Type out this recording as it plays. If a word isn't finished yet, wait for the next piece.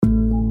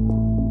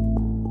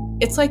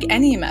It's like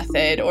any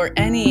method or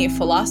any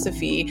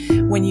philosophy.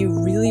 When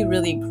you really,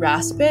 really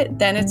grasp it,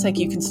 then it's like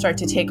you can start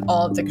to take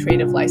all of the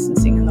creative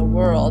licensing in the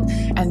world,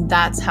 and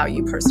that's how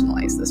you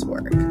personalize this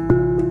work.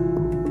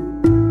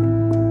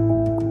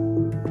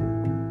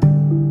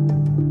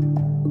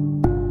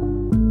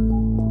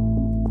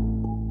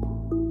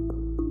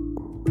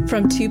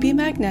 From To Be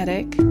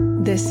Magnetic,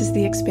 this is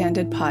the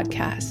Expanded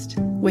Podcast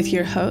with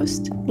your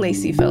host,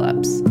 Lacey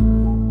Phillips.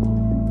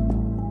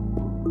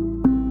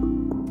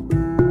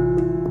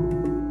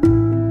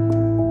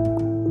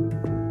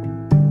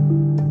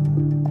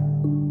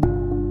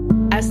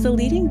 As the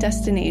leading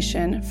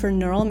destination for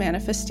neural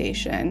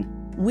manifestation,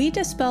 we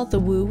dispel the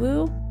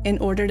woo-woo in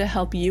order to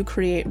help you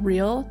create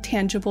real,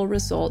 tangible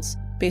results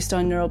based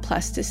on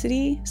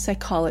neuroplasticity,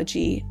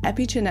 psychology,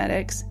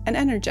 epigenetics, and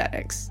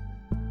energetics.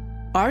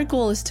 Our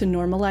goal is to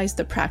normalize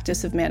the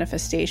practice of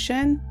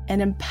manifestation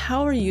and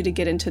empower you to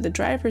get into the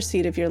driver's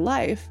seat of your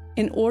life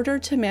in order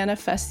to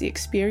manifest the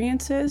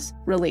experiences,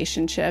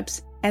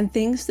 relationships, and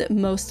things that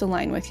most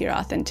align with your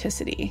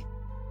authenticity.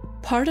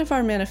 Part of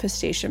our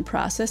manifestation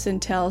process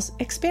entails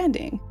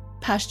expanding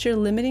past your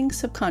limiting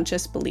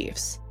subconscious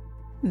beliefs.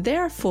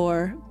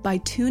 Therefore, by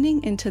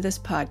tuning into this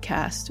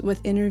podcast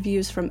with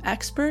interviews from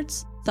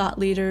experts, thought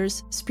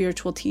leaders,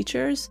 spiritual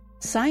teachers,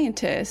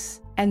 scientists,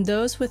 and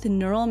those with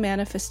neural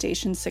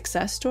manifestation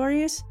success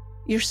stories,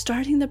 you're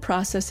starting the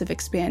process of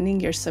expanding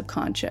your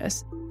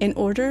subconscious in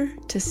order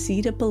to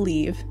see to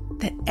believe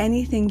that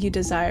anything you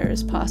desire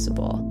is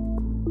possible.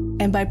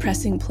 And by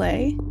pressing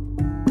play,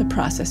 the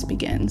process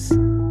begins.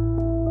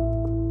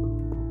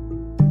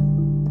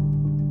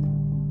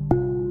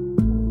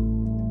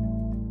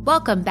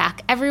 Welcome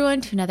back,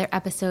 everyone, to another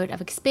episode of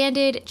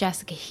Expanded.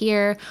 Jessica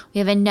here. We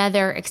have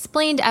another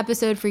explained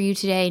episode for you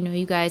today. I know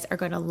you guys are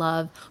going to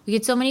love. We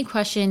get so many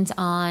questions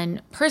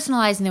on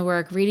personalizing the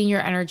work, reading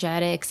your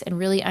energetics, and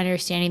really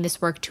understanding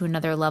this work to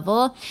another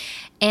level.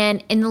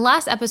 And in the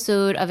last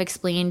episode of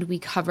Explained, we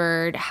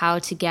covered how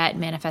to get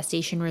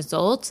manifestation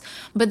results.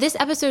 But this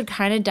episode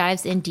kind of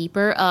dives in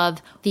deeper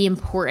of the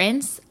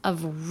importance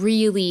of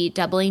really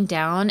doubling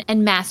down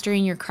and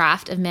mastering your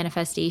craft of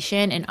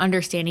manifestation and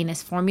understanding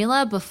this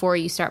formula before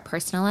you start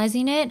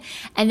personalizing it.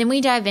 And then we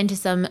dive into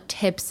some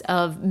tips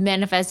of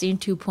manifesting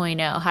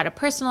 2.0, how to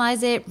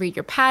personalize it, read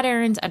your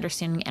patterns,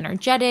 understanding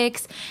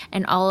energetics,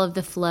 and all of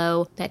the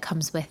flow that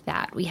comes with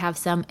that. We have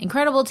some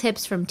incredible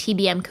tips from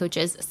TBM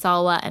coaches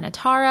Salwa and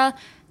Atara.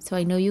 So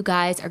I know you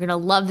guys are going to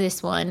love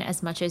this one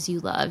as much as you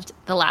loved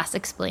the last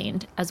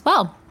Explained as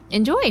well.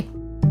 Enjoy.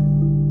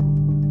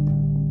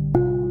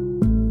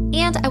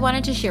 And I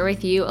wanted to share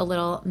with you a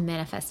little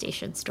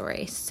manifestation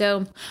story.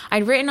 So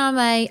I'd written on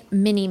my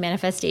mini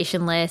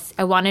manifestation list,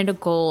 I wanted a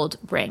gold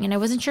ring, and I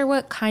wasn't sure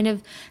what kind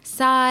of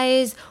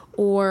size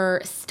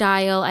or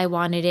style I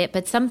wanted it,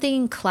 but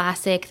something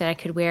classic that I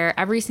could wear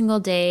every single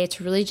day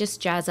to really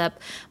just jazz up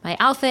my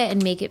outfit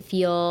and make it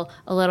feel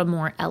a little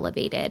more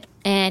elevated.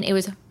 And it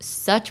was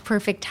such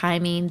perfect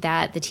timing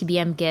that the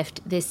TBM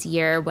gift this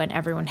year, when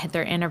everyone hit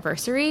their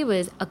anniversary,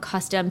 was a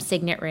custom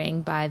signet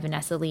ring by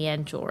Vanessa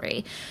Leanne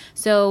Jewelry.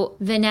 So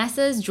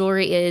Vanessa's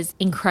jewelry is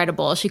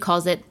incredible. She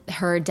calls it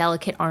her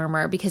delicate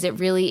armor because it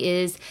really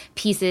is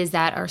pieces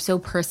that are so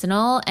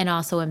personal and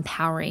also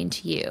empowering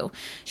to you.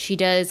 She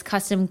does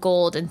custom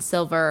gold and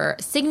silver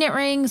signet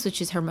rings,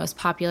 which is her most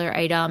popular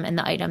item and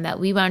the item that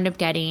we wound up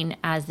getting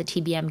as the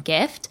TBM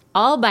gift,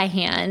 all by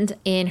hand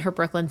in her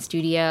Brooklyn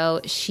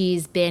studio.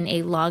 She's been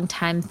a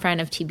longtime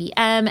friend of TBM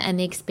and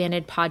the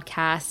Expanded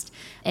podcast,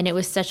 and it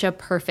was such a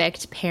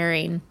perfect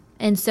pairing.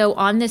 And so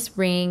on this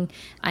ring,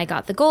 I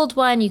got the gold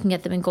one. You can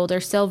get them in gold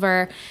or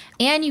silver,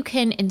 and you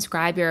can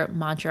inscribe your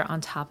mantra on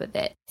top of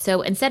it.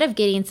 So instead of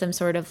getting some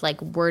sort of like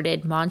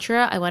worded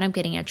mantra, I wound up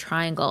getting a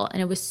triangle,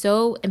 and it was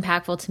so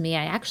impactful to me.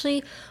 I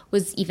actually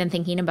was even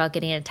thinking about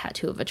getting a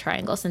tattoo of a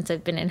triangle since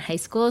I've been in high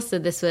school. So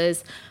this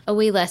was a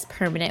way less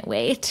permanent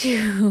way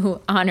to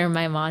honor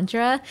my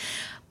mantra.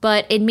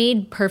 But it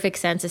made perfect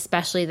sense,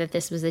 especially that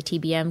this was a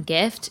TBM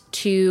gift,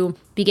 to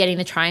be getting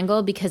the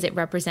triangle because it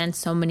represents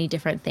so many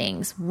different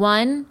things.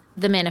 One,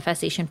 the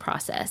manifestation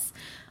process.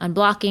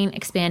 Unblocking,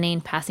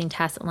 expanding, passing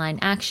tacit line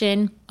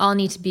action all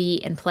need to be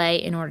in play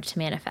in order to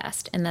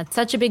manifest. And that's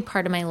such a big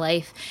part of my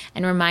life,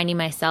 and reminding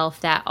myself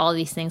that all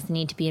these things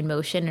need to be in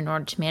motion in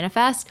order to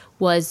manifest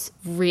was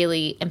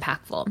really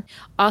impactful.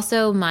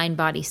 Also, mind,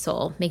 body,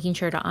 soul, making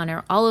sure to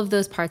honor all of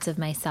those parts of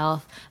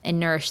myself and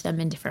nourish them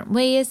in different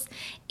ways,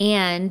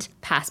 and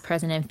past,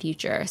 present, and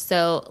future.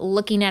 So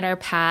looking at our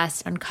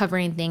past,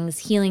 uncovering things,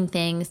 healing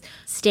things,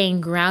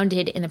 staying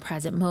grounded in the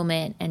present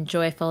moment and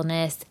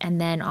joyfulness,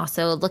 and then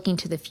also looking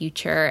to the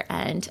future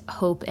and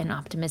hope and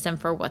optimism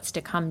for what's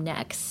to come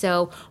next.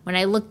 So when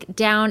I look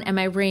down at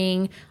my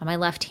ring on my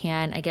left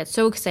hand, I get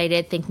so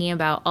excited thinking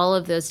about all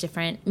of those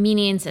different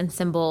meanings and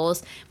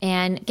symbols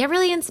and get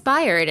really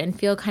inspired and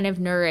feel kind of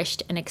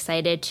nourished and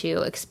excited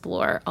to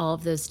explore all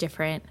of those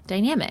different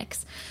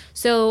dynamics.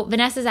 So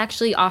Vanessa's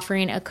actually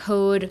offering a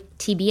code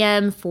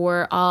TBM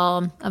for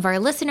all of our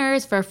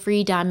listeners for a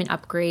free diamond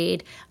upgrade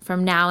upgrade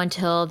from now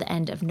until the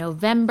end of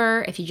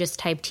November. If you just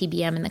type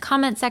TBM in the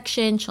comment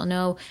section, she'll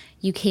know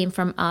you came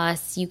from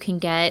us. You can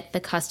get the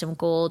custom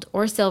gold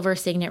or silver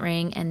signet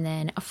ring and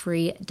then a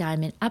free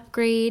diamond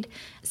upgrade.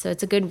 So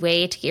it's a good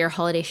way to get your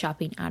holiday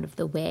shopping out of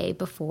the way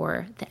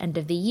before the end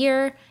of the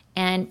year.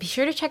 And be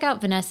sure to check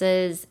out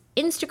Vanessa's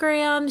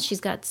Instagram.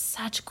 She's got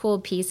such cool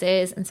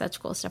pieces and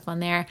such cool stuff on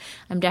there.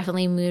 I'm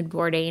definitely mood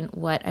boarding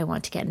what I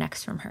want to get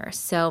next from her.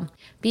 So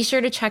be sure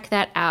to check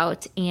that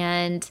out.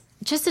 And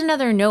just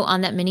another note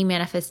on that mini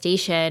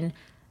manifestation,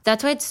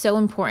 that's why it's so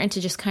important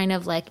to just kind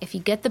of like, if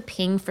you get the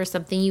ping for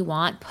something you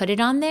want, put it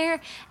on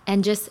there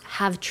and just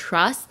have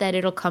trust that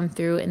it'll come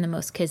through in the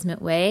most kismet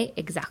way,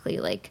 exactly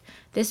like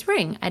this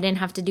ring. I didn't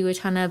have to do a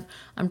ton of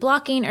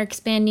unblocking or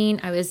expanding.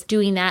 I was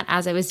doing that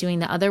as I was doing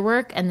the other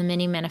work, and the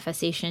mini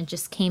manifestation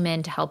just came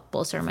in to help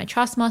bolster my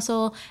trust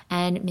muscle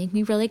and make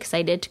me really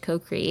excited to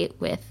co-create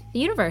with the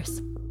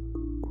universe.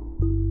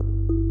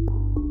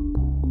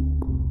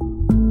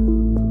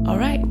 All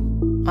right,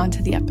 on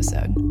to the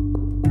episode.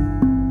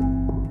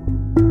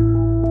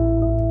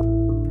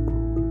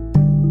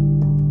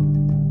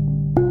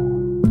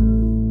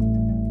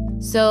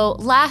 So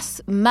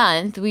last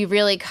month, we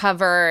really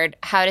covered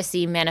how to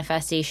see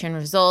manifestation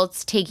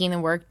results, taking the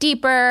work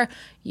deeper.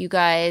 You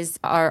guys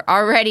are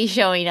already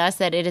showing us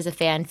that it is a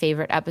fan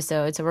favorite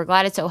episode, so we're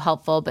glad it's so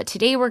helpful. But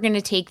today we're going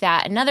to take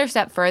that another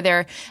step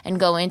further and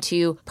go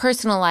into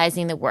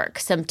personalizing the work,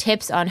 some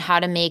tips on how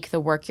to make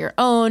the work your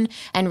own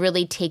and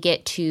really take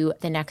it to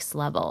the next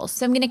level.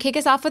 So I'm going to kick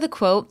us off with a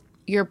quote.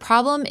 Your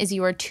problem is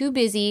you are too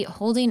busy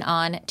holding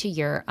on to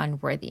your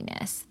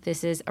unworthiness.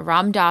 This is a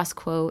Ram Dass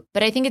quote,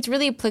 but I think it's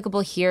really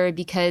applicable here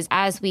because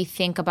as we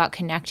think about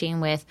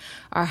connecting with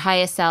our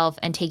highest self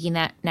and taking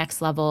that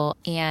next level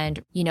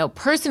and,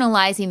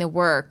 personalizing the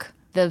work,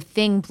 the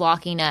thing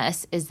blocking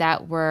us is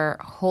that we're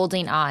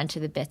holding on to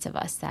the bits of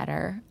us that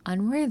are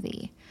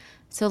unworthy.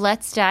 So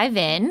let's dive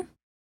in.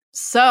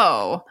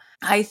 So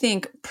I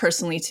think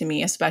personally to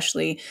me,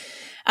 especially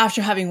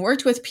after having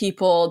worked with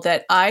people,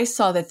 that I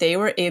saw that they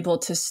were able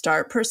to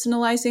start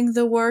personalizing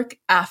the work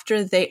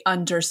after they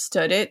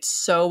understood it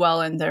so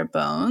well in their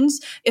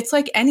bones. It's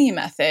like any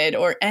method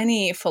or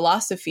any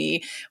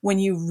philosophy. When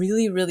you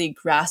really, really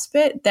grasp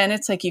it, then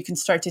it's like you can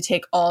start to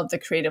take all of the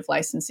creative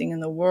licensing in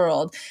the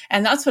world.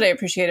 And that's what I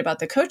appreciate about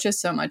the coaches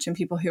so much and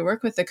people who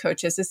work with the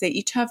coaches is they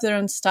each have their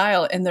own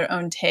style and their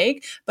own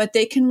take, but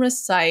they can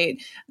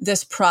recite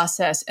this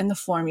process and the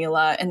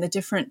formula and the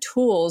different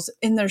tools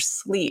in their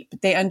sleep.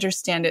 They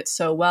understand it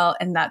so well,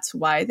 and that's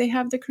why they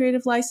have the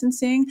creative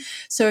licensing.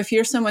 So if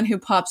you're someone who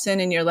pops in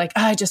and you're like,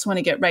 I just want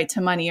to get right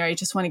to money, or I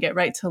just want to get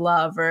right to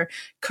love, or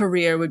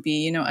career would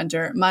be,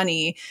 under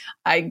money,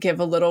 I give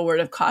a little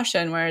word of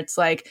caution where it's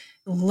like,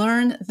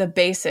 learn the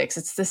basics.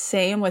 It's the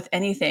same with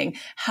anything.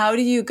 How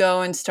do you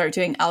go and start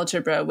doing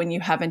algebra when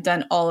you haven't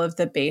done all of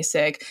the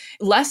basic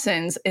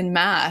lessons in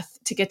math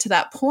to get to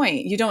that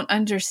point? You don't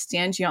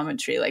understand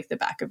geometry like the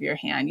back of your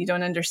hand. You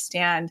don't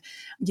understand,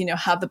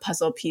 how the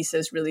puzzle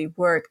pieces really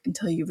work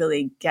until you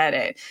really get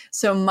it.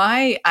 So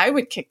I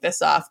would kick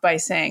this off by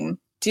saying,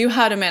 do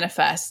how to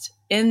manifest.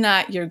 In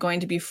that, you're going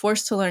to be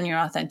forced to learn your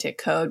authentic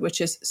code, which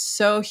is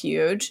so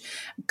huge.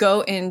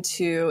 Go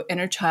into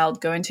inner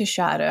child, go into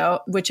shadow,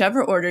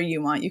 whichever order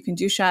you want. You can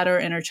do shadow or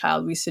inner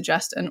child. We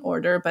suggest an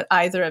order, but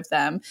either of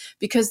them,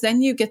 because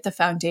then you get the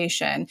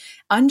foundation,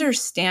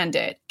 understand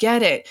it,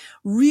 get it,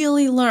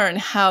 really learn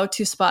how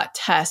to spot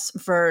tests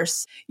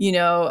versus,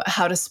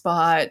 how to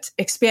spot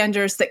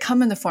expanders that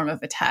come in the form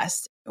of a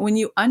test. When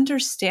you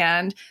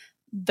understand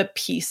the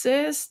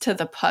pieces to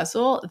the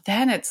puzzle,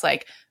 then it's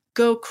like,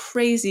 go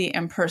crazy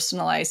and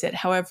personalize it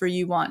however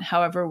you want,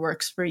 however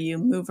works for you,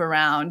 move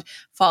around,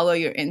 follow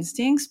your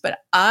instincts. But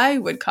I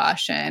would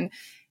caution,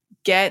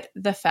 get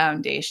the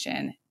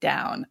foundation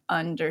down,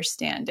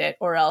 understand it,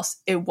 or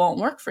else it won't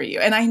work for you.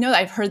 And I know that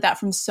I've heard that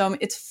from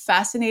it's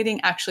fascinating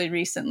actually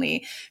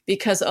recently,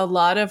 because a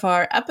lot of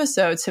our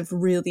episodes have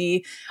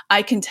really,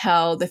 I can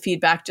tell the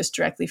feedback just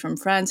directly from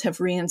friends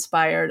have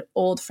re-inspired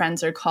old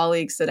friends or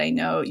colleagues that I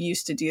know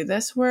used to do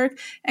this work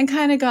and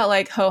kind of got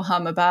like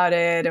ho-hum about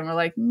it. And we're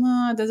like,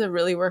 does it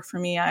really work for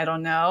me? I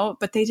don't know.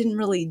 But they didn't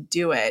really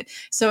do it.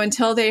 So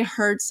until they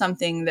heard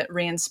something that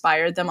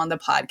re-inspired them on the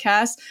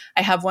podcast,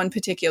 I have one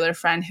particular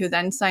friend who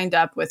then signed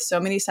up with so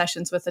many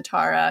sessions with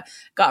Atara,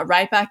 got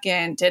right back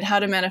in, did how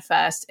to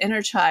manifest,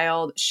 inner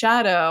child,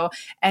 shadow,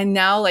 and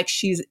now like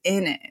she's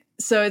in it.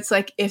 So it's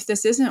like, if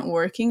this isn't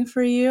working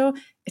for you,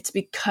 it's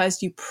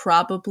because you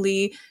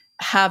probably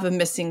have a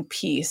missing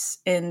piece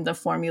in the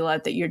formula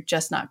that you're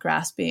just not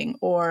grasping,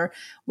 or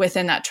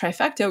within that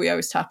trifecta we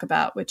always talk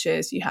about, which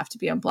is you have to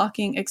be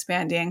unblocking,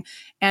 expanding,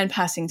 and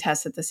passing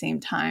tests at the same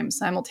time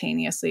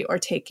simultaneously, or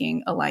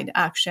taking aligned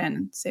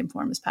action, same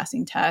form as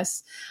passing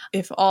tests.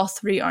 If all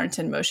three aren't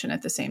in motion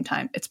at the same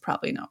time, it's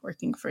probably not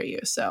working for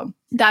you. So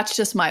that's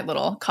just my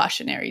little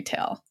cautionary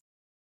tale.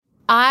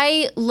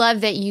 I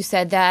love that you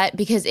said that,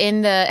 because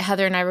in the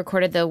Heather and I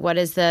recorded the What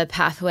is the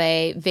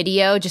Pathway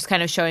video, just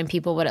kind of showing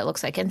people what it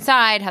looks like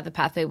inside, how the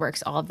pathway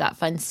works, all of that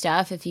fun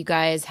stuff. If you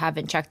guys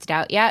haven't checked it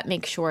out yet,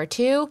 make sure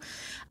to.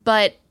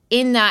 But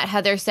in that,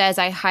 Heather says,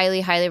 I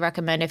highly, highly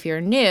recommend if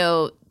you're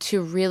new to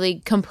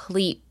really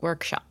complete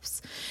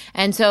workshops.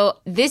 And so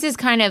this is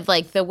kind of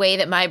like the way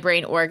that my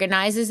brain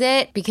organizes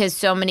it, because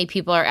so many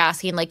people are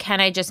asking, like, can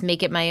I just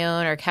make it my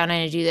own, or can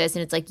I do this?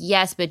 And it's like,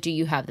 yes, but do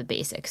you have the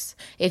basics?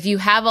 If you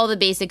have all the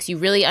basics, you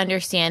really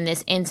understand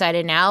this inside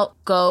and out,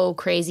 go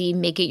crazy,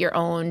 make it your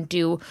own,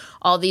 do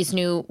all these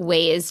new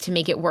ways to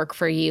make it work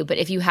for you. But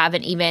if you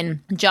haven't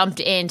even jumped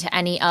into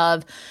any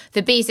of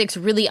the basics,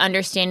 really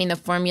understanding the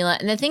formula.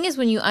 And the thing is,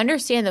 when you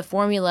understand the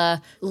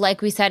formula,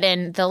 like we said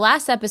in the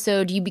last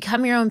episode, you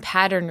become your own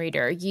pattern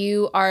reader.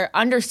 You are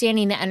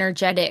understanding the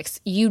energetics.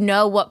 You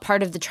know what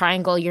part of the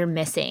triangle you're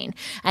missing.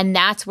 And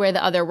that's where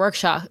the other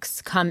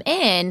workshops come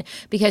in,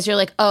 because you're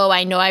like, oh,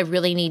 I know I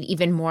really need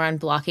even more on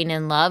blocking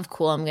and love.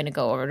 Cool, I'm going to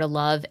go over to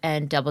love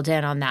and double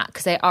down on that,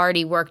 because I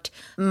already worked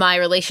my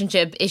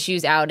relationship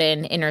issues out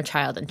in inner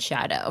child and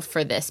shadow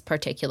for this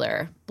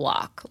particular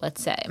block,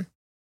 let's say.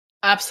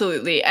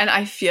 Absolutely. And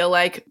I feel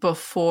like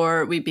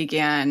before we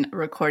began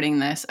recording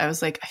this, I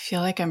was like, I feel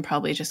like I'm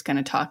probably just going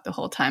to talk the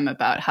whole time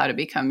about how to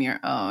become your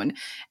own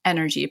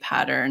energy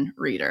pattern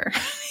reader,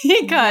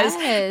 because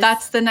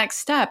that's the next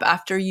step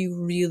after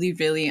you really,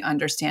 really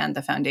understand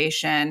the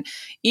foundation,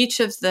 each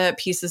of the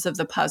pieces of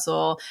the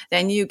puzzle.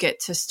 Then you get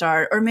to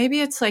start, or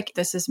maybe it's like,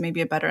 this is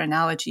maybe a better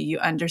analogy. You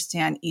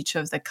understand each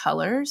of the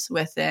colors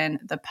within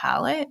the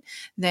palette.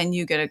 Then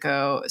you get to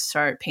go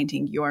start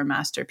painting your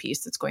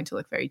masterpiece that's going to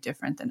look very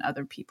different than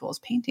other people's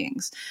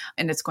paintings.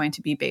 And it's going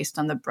to be based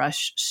on the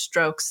brush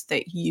strokes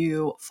that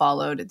you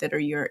followed that are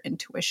your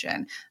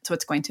intuition. So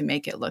it's going to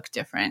make it look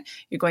different.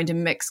 You're going to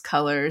mix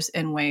colors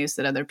in ways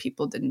that other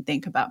people didn't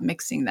think about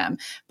mixing them.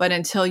 But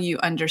until you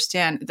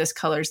understand this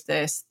color's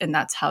this, and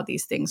that's how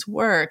these things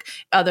work,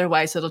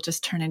 otherwise it'll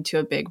just turn into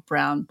a big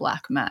brown,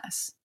 black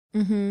mess.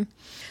 Mm-hmm.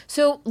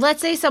 So let's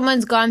say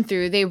someone's gone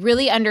through, they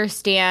really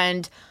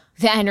understand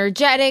the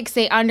energetics,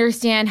 they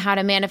understand how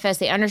to manifest,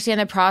 they understand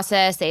the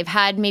process, they've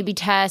had maybe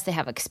tests, they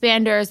have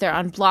expanders, they're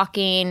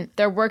unblocking,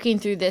 they're working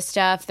through this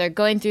stuff, they're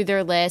going through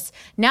their list.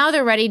 Now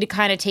they're ready to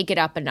kind of take it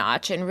up a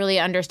notch and really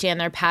understand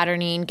their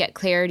patterning, get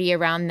clarity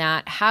around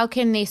that. How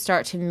can they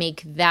start to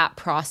make that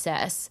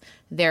process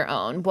their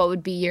own? What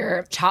would be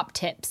your top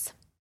tips?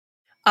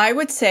 I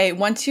would say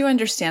once you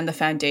understand the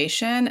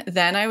foundation,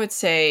 then I would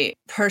say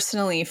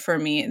personally for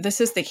me, this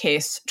is the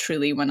case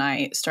truly when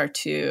I start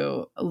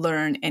to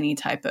learn any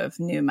type of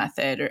new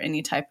method or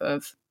any type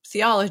of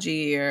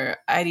theology or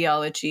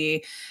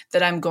ideology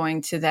that I'm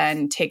going to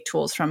then take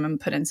tools from and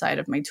put inside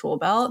of my tool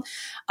belt.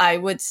 I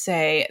would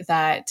say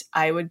that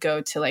I would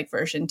go to like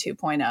version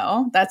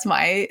 2.0. That's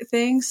my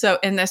thing. So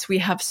in this, we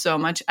have so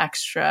much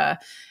extra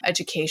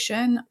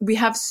education. We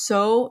have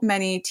so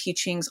many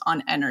teachings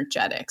on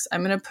energetics.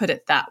 I'm going to put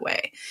it that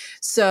way.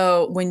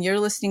 So when you're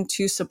listening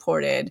to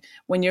Supported,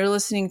 when you're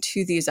listening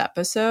to these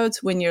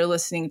episodes, when you're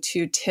listening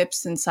to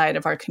tips inside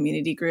of our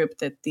community group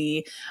that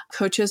the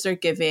coaches are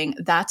giving,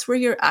 that's where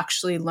you're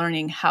actually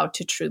learning how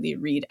to truly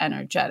read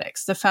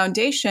energetics. The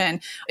foundation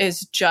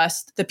is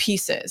just the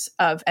pieces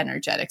of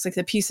energetics, like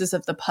the pieces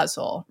of the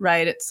puzzle,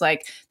 right? It's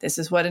like, this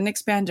is what an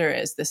expander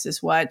is. This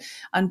is what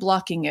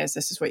unblocking is.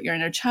 This is what your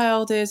inner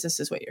child is. This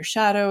is what your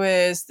shadow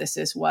is. This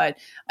is what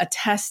a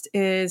test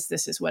is.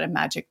 This is what a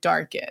magic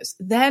dark is.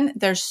 Then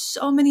there's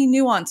so many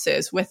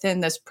nuances within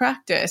this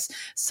practice,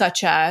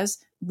 such as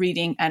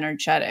reading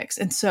energetics.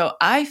 And so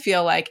I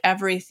feel like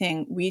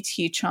everything we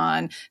teach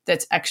on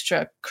that's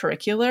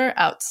extracurricular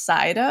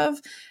outside of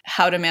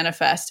how to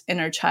manifest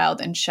inner child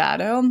and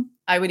shadow,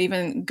 I would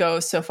even go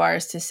so far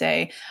as to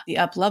say the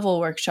up level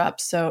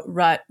workshops. So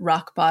rut,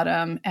 rock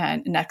bottom,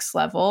 and next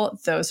level,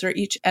 those are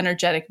each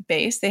energetic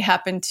base. They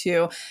happen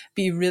to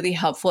be really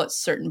helpful at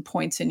certain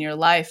points in your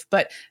life,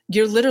 but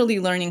you're literally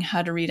learning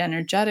how to read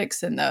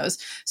energetics in those.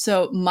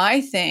 So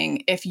my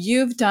thing, if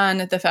you've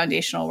done the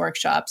foundational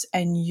workshops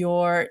and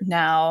you're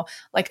now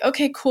like,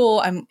 okay,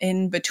 cool, I'm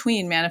in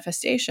between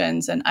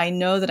manifestations and I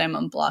know that I'm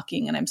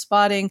unblocking and I'm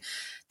spotting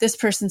this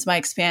person's my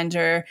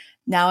expander.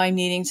 Now I'm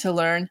needing to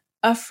learn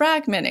a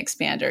fragment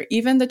expander,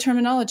 even the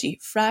terminology,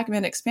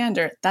 fragment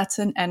expander, that's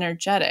an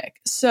energetic.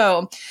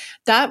 So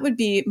that would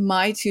be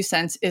my 2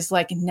 cents, is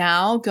like,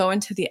 now go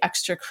into the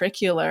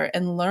extracurricular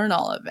and learn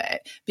all of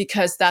it,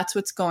 because that's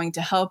what's going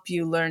to help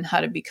you learn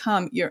how to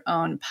become your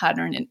own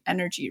pattern and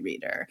energy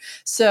reader.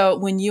 So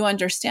when you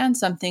understand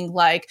something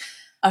like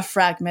a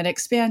fragment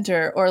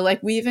expander, or like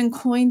we even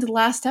coined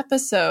last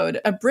episode,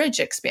 a bridge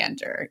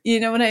expander. You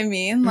know what I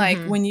mean? Mm-hmm. Like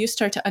when you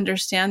start to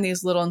understand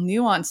these little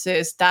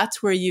nuances,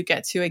 that's where you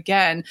get to,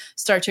 again,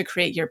 start to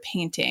create your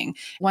painting.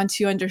 Once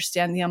you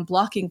understand the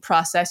unblocking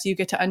process, you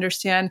get to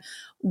understand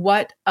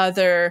what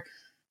other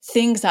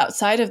things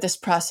outside of this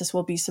process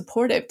will be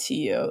supportive to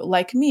you.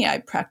 Like me, I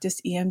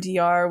practiced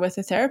EMDR with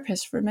a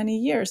therapist for many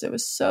years. It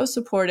was so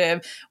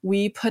supportive.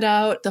 We put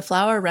out the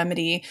flower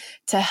remedy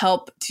to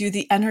help do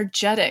the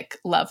energetic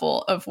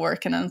level of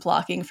work and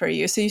unblocking for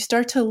you. So you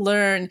start to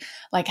learn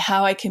like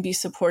how I can be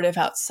supportive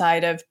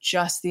outside of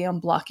just the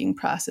unblocking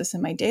process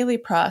in my daily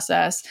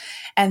process.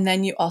 And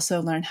then you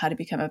also learn how to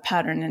become a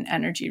pattern and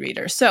energy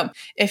reader. So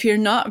if you're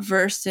not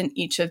versed in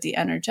each of the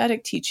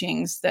energetic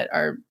teachings that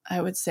are,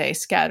 I would say,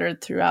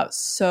 scattered throughout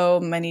so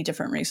many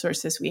different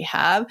resources we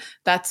have,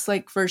 that's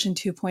like version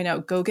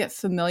 2.0. Go get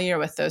familiar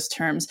with those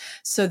terms.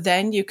 So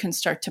then you can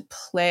start to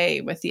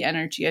play with the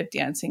energy of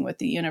dancing with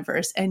the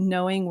universe and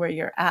knowing where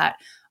you're at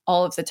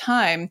all of the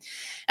time.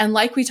 And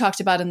like we talked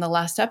about in the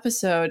last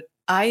episode,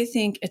 I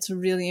think it's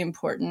really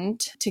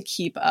important to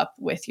keep up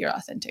with your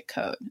authentic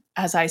code.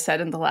 As I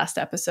said in the last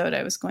episode,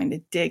 I was going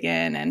to dig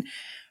in and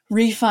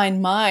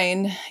refine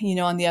mine,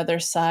 on the other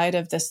side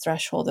of this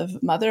threshold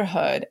of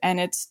motherhood. And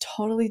it's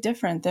totally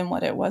different than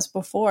what it was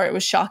before. It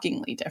was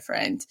shockingly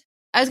different.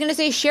 I was going to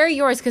say, share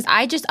yours, because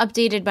I just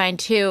updated mine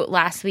too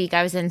last week.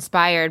 I was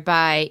inspired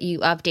by you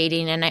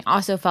updating, and I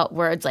also felt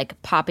words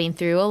like popping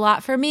through a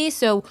lot for me.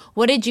 So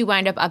what did you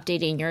wind up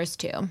updating yours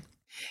to?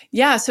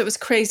 Yeah, so it was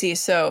crazy.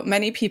 So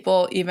many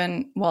people,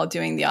 even while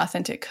doing the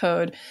Authentic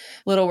Code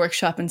little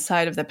workshop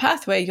inside of the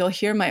pathway, you'll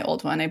hear my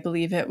old one. I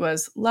believe it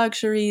was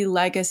luxury,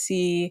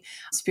 legacy,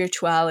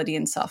 spirituality,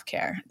 and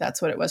self-care.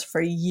 That's what it was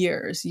for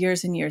years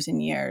and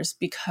years,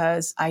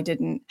 because I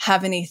didn't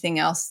have anything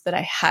else that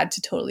I had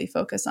to totally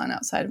focus on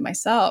outside of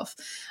myself.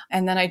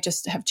 And then I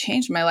just have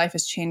changed. My life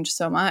has changed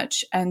so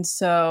much. And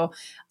so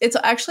it's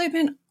actually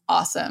been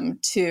awesome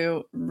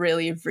to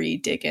really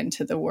re-dig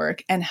into the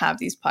work and have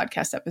these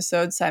podcast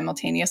episodes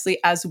simultaneously,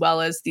 as well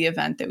as the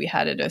event that we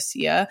had at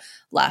OSEA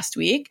last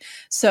week.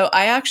 So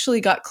I actually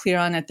got clear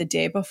on it the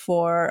day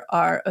before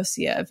our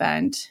OSEA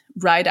event,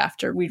 right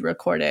after we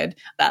recorded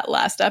that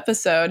last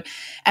episode.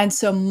 And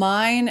so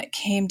mine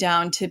came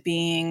down to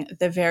being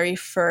the very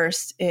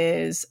first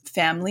is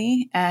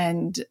family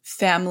and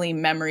family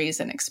memories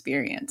and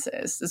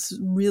experiences. This is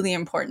really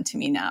important to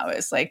me now,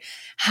 is like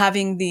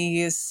having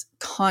these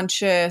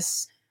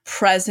conscious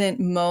present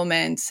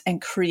moments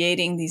and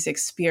creating these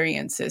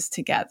experiences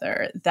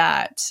together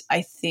that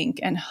I think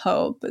and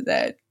hope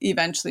that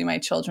eventually my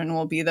children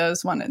will be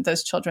those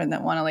children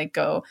that want to like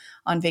go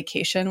on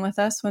vacation with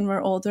us when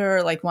we're older,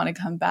 or like want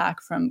to come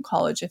back from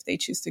college if they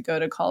choose to go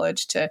to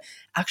college to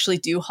actually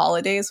do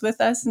holidays with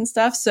us and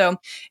stuff. So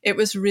it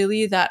was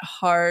really that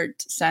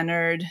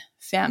heart-centered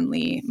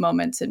family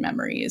moments and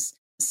memories.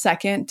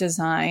 Second,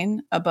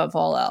 design above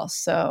all else.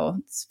 So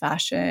it's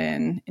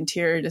fashion,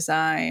 interior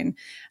design,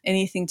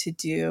 anything to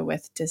do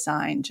with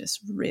design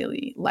just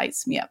really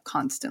lights me up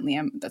constantly.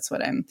 That's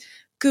what I'm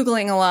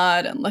Googling a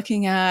lot and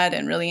looking at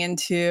and really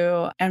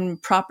into,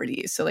 and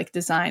properties. So like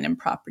design and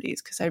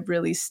properties, because I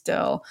really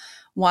still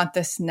want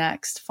this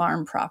next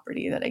farm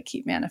property that I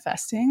keep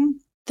manifesting.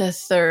 The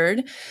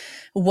third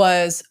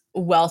was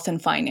wealth and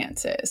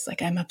finances.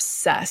 Like I'm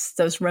obsessed.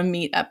 Those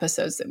Ramit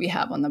episodes that we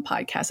have on the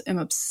podcast, I'm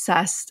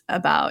obsessed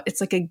about. It's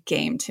like a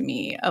game to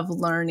me of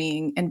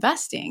learning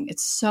investing.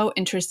 It's so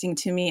interesting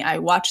to me. I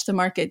watch the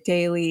market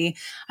daily.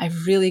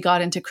 I've really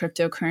got into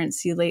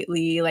cryptocurrency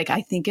lately. Like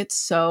I think it's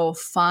so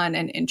fun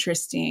and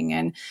interesting.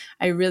 And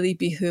I really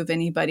behoove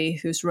anybody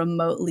who's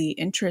remotely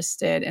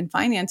interested in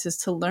finances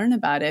to learn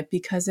about it,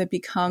 because it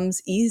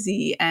becomes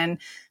easy and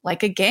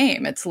like a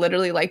game. It's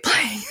literally like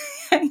playing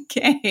a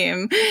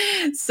game.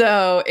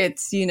 So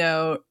it's,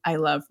 I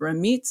love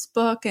Ramit's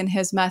book and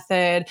his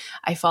method.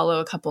 I follow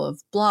a couple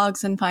of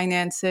blogs in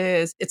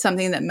finances. It's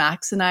something that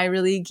Max and I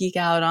really geek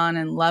out on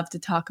and love to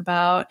talk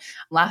about.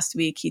 Last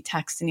week, he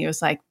texted and he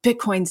was like,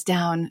 Bitcoin's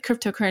down,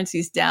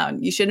 cryptocurrency's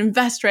down. You should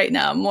invest right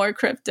now, more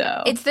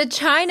crypto. It's the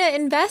China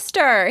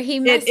investor. He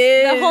missed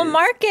the whole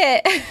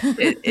market.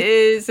 It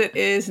is.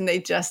 And they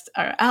just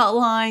are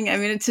outlawing. I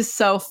mean, it's just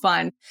so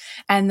fun.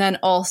 And then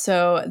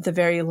also the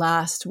very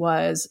last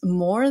was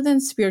more than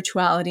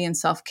spirituality and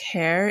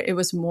self-care. It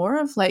was more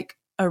of like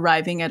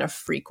arriving at a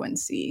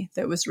frequency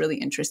that was really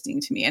interesting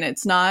to me. And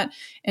it's not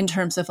in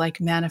terms of like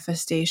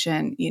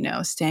manifestation,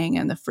 staying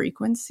in the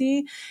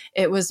frequency.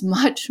 It was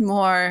much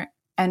more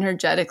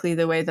energetically,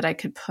 the way that I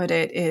could put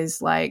it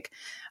is like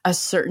a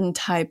certain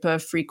type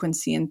of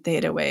frequency in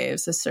theta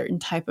waves, a certain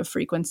type of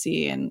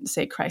frequency in,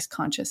 say, Christ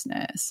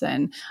consciousness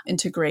and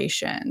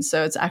integration.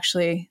 So it's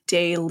actually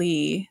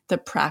daily the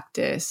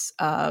practice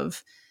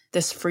of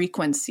this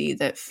frequency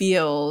that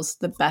feels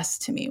the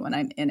best to me when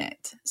I'm in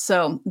it.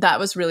 So that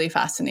was really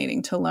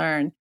fascinating to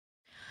learn.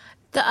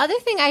 The other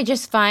thing I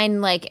just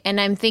find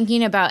and I'm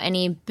thinking about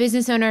any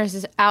business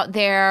owners out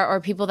there or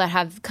people that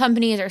have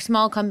companies or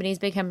small companies,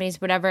 big companies,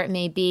 whatever it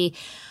may be,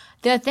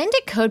 the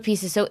authentic code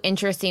piece is so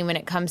interesting when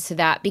it comes to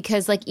that,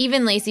 because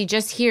even Lacey,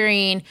 just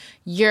hearing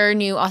your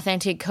new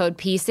authentic code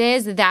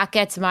pieces, that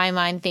gets my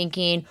mind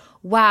thinking,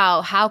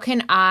 wow, how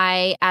can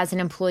I, as an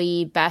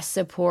employee, best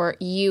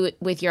support you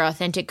with your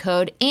authentic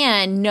code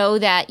and know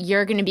that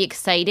you're going to be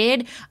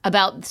excited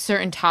about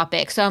certain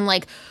topics? So I'm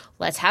like,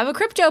 let's have a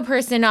crypto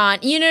person on.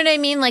 You know what I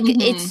mean? Like,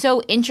 it's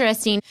so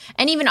interesting.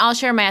 And even I'll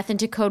share my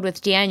authentic code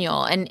with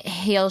Daniel and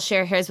he'll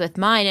share his with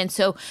mine. And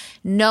so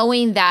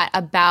knowing that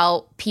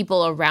about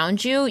people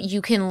around you,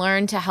 you can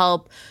learn to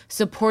help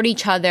support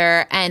each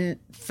other and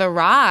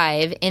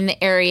thrive in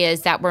the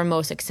areas that we're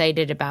most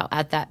excited about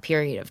at that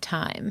period of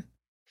time.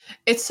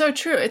 It's so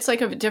true. It's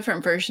like a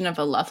different version of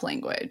a love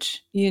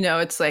language. You know,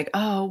 it's like,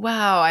 oh,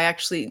 wow, I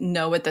actually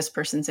know what this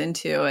person's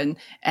into.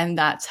 And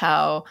that's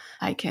how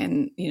I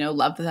can, you know,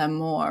 love them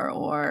more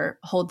or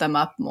hold them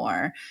up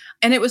more.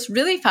 And it was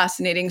really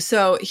fascinating.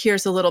 So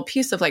here's a little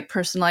piece of like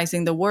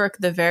personalizing the work.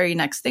 The very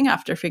next thing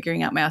after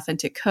figuring out my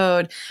authentic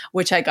code,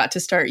 which I got to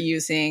start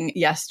using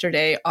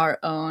yesterday, our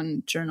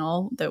own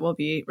journal that we'll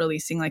be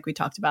releasing, like we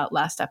talked about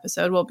last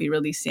episode, we'll be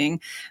releasing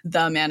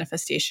the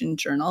Manifestation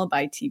Journal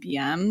by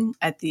TBM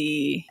at the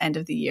end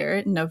of the year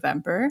in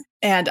November.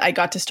 And I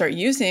got to start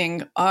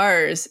using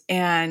ours.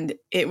 And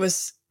it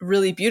was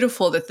really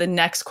beautiful that the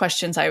next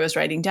questions I was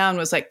writing down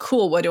was like,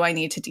 cool, what do I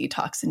need to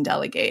detox and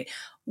delegate?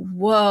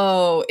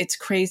 Whoa, it's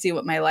crazy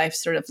what my life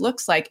sort of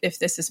looks like if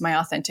this is my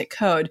authentic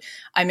code.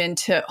 I'm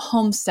into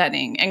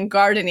homesteading and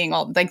gardening.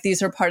 All like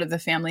these are part of the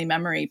family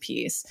memory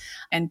piece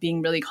and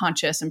being really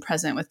conscious and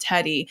present with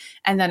Teddy.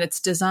 And then it's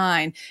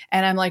design.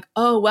 And I'm like,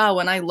 oh, wow,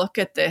 when I look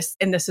at this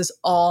and this is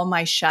all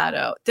my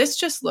shadow, this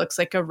just looks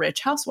like a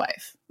rich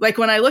housewife. Like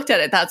when I looked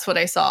at it, that's what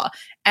I saw.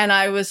 And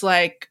I was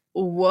like,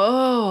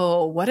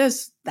 whoa, what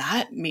does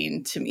that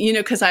mean to me? You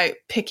know, because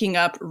picking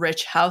up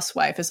rich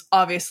housewife is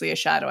obviously a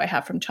shadow I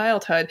have from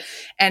childhood.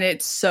 And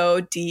it's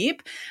so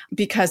deep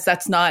because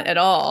that's not at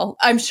all,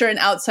 I'm sure an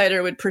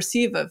outsider would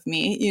perceive of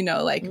me, you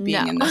know, like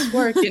being in this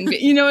work and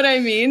you know what I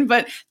mean?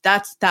 But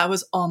that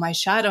was all my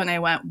shadow. And I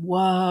went,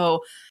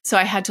 whoa. So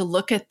I had to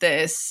look at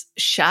this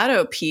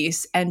shadow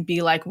piece and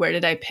be like, where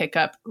did I pick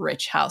up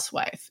rich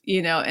housewife?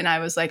 You know, and I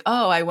was like,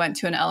 oh, I went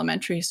to an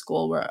elementary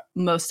school where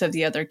most of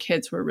the other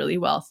kids were really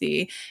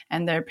wealthy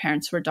and their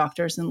parents were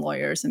doctors and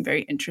lawyers and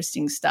very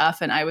interesting stuff.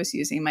 And I was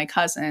using my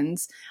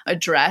cousin's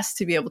address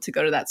to be able to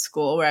go to that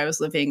school where I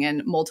was living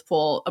in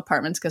multiple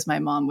apartments because my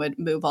mom would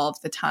move all of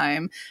the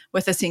time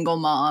with a single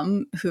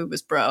mom who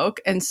was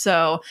broke. And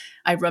so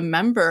I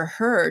remember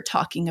her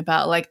talking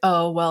about like,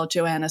 oh, well,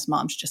 Joanna's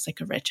mom's just like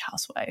a rich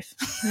housewife.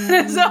 So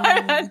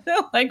I had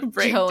to like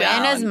break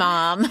Joanna's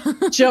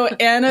down.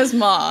 Joanna's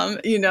mom,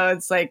 you know,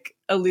 it's like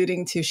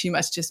alluding to she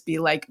must just be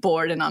like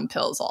bored and on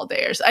pills all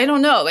day. Or I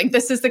don't know, like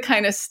this is the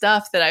kind of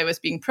stuff that I was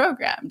being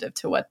programmed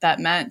to what that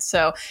meant.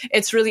 So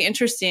it's really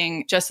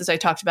interesting, just as I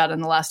talked about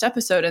in the last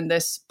episode, and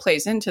this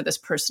plays into this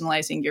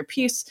personalizing your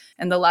piece.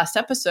 In the last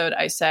episode,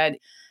 I said,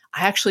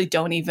 I actually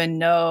don't even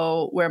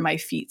know where my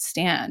feet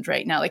stand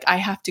right now. Like I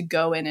have to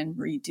go in and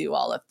redo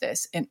all of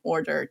this in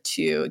order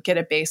to get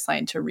a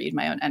baseline to read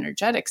my own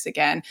energetics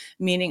again,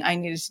 meaning I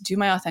needed to do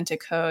my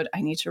authentic code.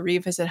 I need to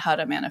revisit how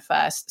to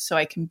manifest so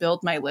I can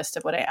build my list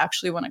of what I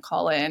actually want to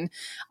call in.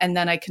 And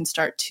then I can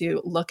start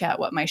to look at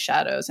what my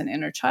shadows and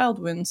inner child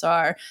wounds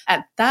are.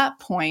 At that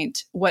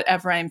point,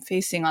 whatever I'm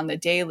facing on the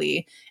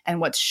daily and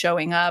what's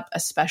showing up,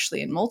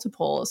 especially in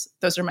multiples,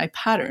 those are my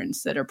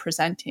patterns that are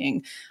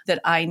presenting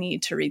that I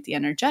need to read the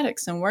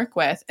energetics and work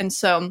with. And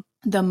so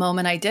the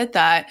moment I did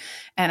that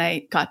and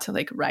I got to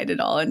like write it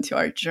all into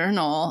our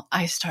journal,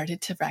 I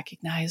started to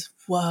recognize,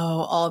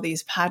 whoa, all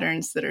these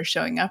patterns that are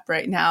showing up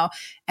right now.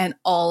 And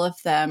all of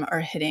them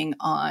are hitting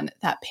on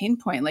that pain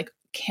point. Like,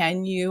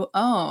 can you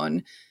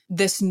own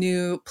this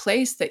new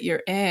place that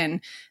you're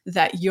in,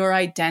 that your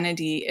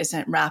identity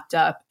isn't wrapped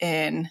up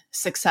in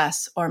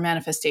success or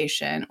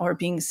manifestation or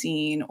being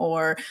seen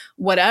or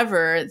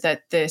whatever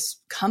that this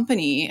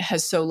company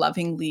has so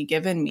lovingly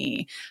given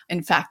me?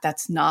 In fact,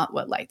 that's not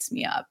what lights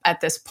me up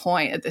at this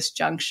point, at this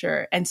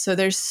juncture. And so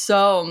there's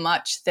so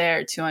much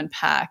there to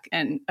unpack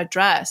and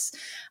address.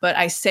 But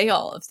I say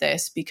all of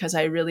this because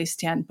I really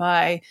stand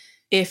by,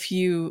 if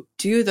you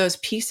do those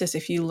pieces,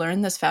 if you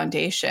learn this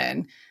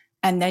foundation,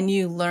 and then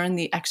you learn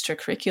the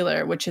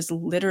extracurricular, which is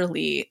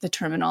literally the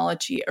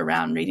terminology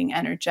around reading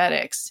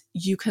energetics,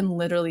 you can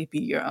literally be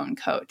your own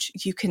coach.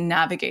 You can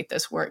navigate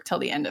this work till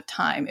the end of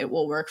time. It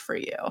will work for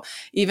you.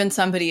 Even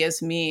somebody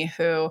as me,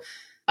 who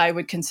I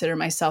would consider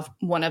myself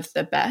one of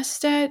the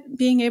best at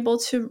being able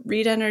to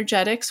read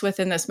energetics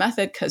within this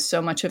method, because so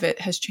much of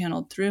it has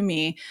channeled through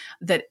me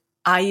that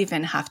I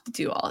even have to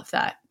do all of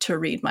that to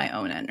read my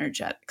own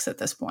energetics at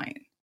this point.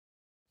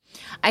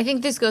 I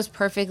think this goes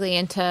perfectly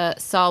into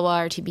Salwa,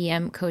 our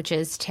TBM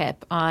coach's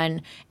tip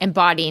on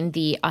embodying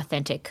the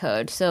authentic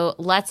code. So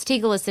let's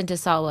take a listen to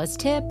Salwa's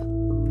tip.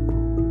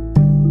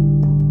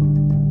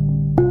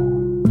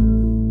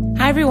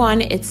 Hi everyone,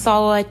 it's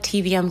Salwa,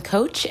 TBM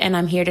coach, and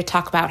I'm here to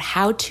talk about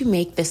how to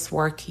make this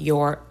work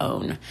your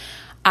own.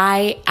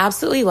 I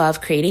absolutely love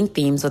creating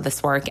themes with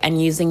this work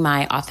and using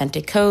my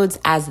authentic codes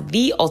as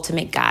the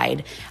ultimate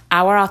guide.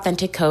 Our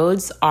authentic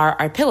codes are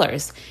our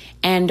pillars,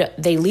 and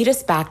they lead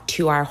us back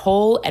to our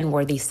whole and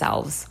worthy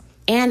selves.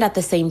 And at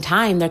the same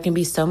time, there can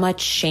be so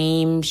much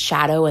shame,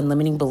 shadow, and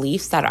limiting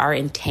beliefs that are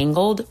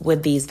entangled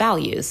with these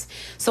values.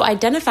 So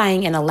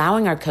identifying and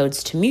allowing our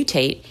codes to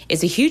mutate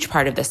is a huge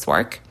part of this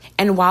work.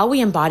 And while we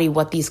embody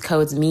what these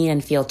codes mean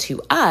and feel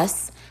to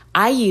us,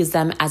 I use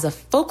them as a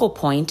focal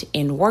point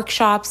in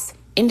workshops,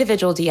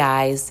 individual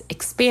DIs,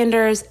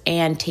 expanders,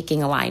 and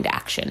taking aligned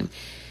action.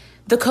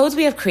 The codes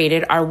we have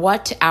created are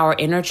what our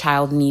inner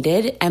child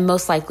needed and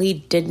most likely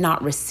did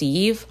not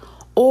receive,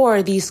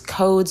 or these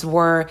codes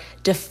were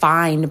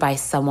defined by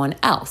someone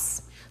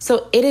else.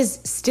 So it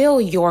is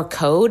still your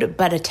code,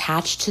 but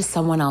attached to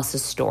someone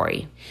else's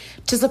story.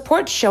 To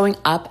support showing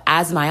up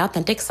as my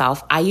authentic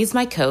self, I use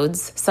my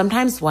codes,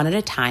 sometimes one at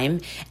a time,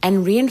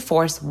 and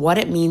reinforce what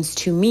it means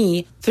to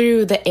me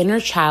through the inner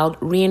child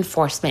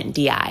reinforcement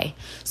DI.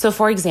 So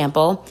for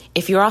example,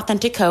 if your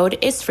authentic code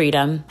is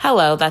freedom,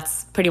 hello,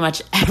 that's pretty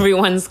much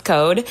everyone's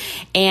code.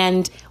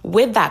 And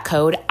with that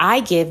code, I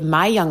give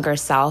my younger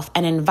self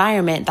an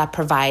environment that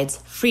provides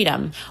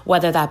freedom,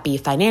 whether that be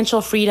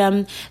financial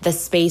freedom, the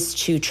space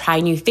to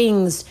try new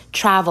things,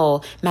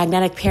 travel,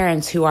 magnetic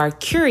parents who are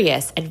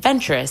curious,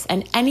 adventurous,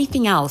 and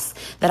anything else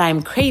that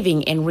I'm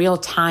craving in real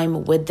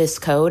time with this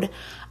code,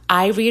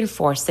 I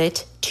reinforce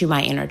it to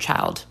my inner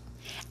child.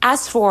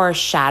 As for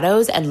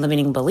shadows and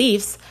limiting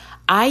beliefs,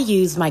 I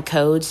use my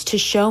codes to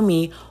show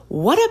me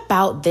what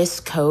about this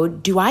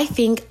code do I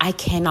think I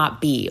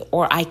cannot be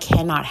or I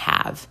cannot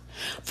have.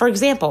 For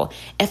example,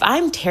 if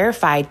I'm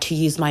terrified to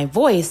use my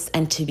voice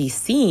and to be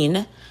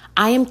seen,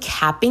 I am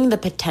capping the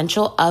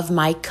potential of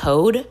my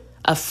code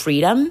of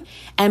freedom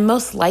and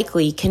most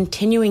likely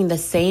continuing the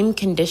same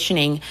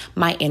conditioning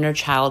my inner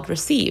child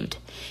received.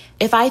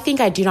 If I think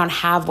I do not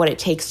have what it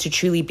takes to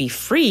truly be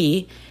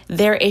free,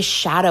 there is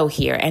shadow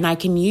here, and I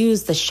can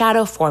use the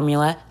shadow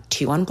formula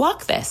to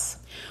unblock this.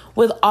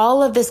 With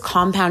all of this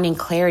compounding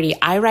clarity,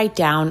 I write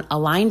down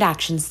aligned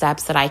action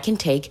steps that I can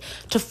take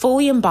to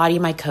fully embody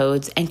my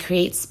codes and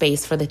create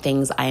space for the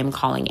things I am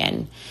calling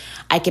in.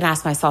 I can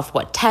ask myself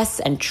what tests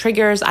and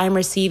triggers I'm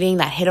receiving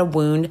that hit a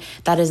wound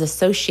that is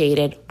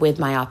associated with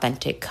my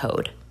authentic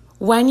code.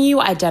 When you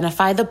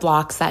identify the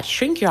blocks that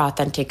shrink your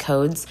authentic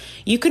codes,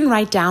 you can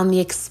write down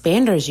the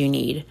expanders you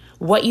need,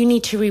 what you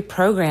need to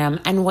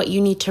reprogram, and what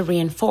you need to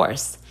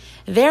reinforce.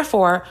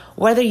 Therefore,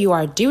 whether you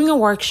are doing a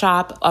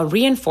workshop, a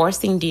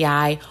reinforcing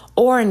DI,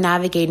 or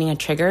navigating a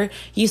trigger,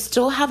 you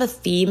still have a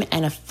theme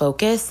and a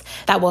focus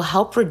that will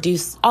help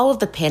reduce all of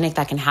the panic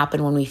that can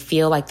happen when we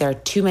feel like there are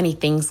too many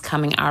things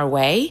coming our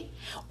way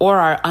or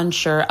are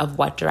unsure of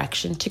what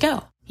direction to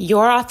go.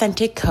 Your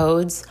authentic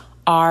codes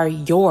are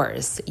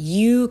yours.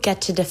 You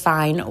get to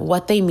define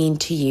what they mean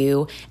to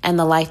you and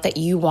the life that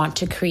you want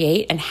to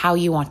create and how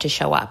you want to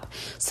show up.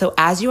 So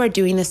as you are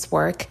doing this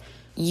work,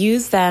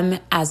 use them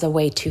as a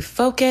way to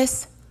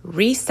focus,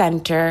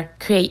 recenter,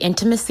 create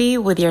intimacy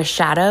with your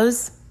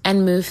shadows,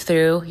 and move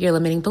through your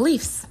limiting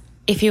beliefs.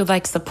 If you would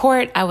like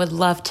support, I would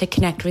love to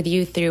connect with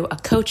you through a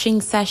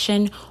coaching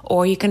session,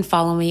 or you can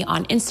follow me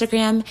on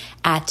Instagram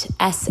at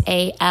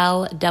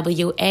salwa.yazmin.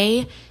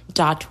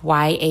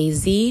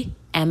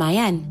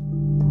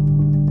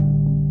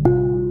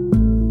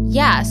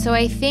 Yeah, so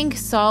I think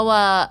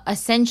Salwa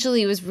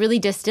essentially was really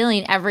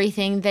distilling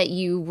everything that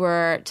you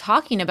were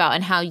talking about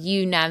and how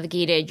you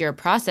navigated your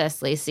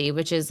process, Lacey,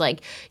 which is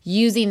like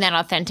using that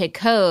authentic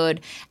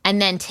code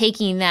and then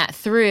taking that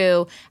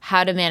through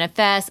how to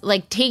manifest,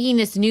 like taking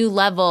this new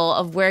level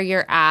of where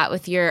you're at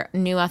with your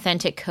new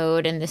authentic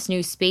code and this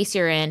new space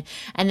you're in,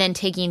 and then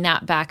taking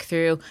that back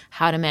through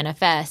how to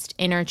manifest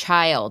inner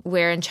child.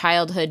 Where in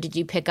childhood did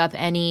you pick up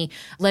any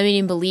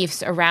limiting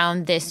beliefs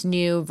around this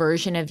new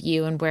version of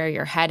you and where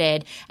you're headed?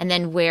 And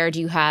then where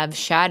do you have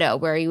shadow?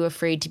 Where are you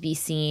afraid to be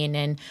seen?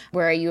 And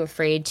where are you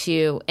afraid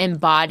to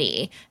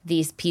embody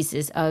these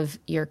pieces of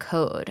your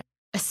code?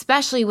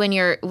 Especially when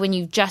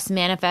you've just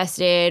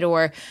manifested,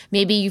 or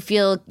maybe you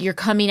feel you're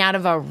coming out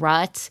of a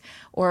rut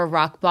or a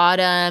rock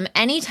bottom.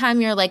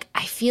 Anytime you're like,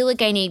 I feel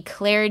like I need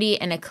clarity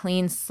and a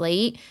clean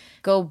slate,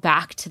 go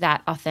back to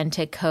that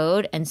authentic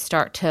code and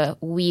start to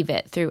weave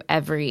it through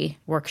every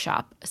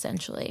workshop,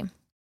 essentially.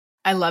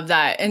 I love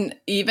that. And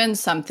even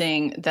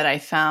something that I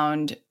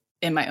found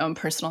in my own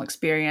personal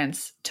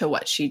experience to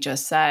what she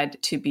just said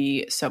to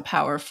be so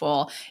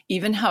powerful,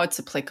 even how it's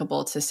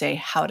applicable to say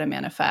how to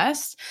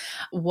manifest,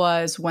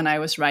 was when I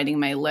was writing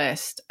my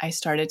list, I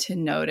started to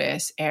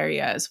notice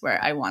areas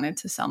where I wanted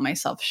to sell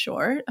myself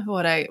short of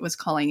what I was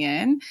calling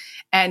in.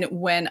 And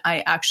when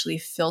I actually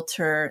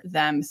filter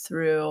them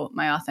through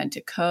my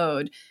authentic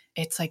code,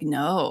 it's like,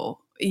 no.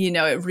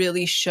 It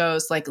really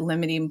shows like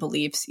limiting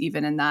beliefs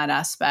even in that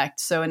aspect.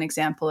 So an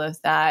example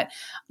of that,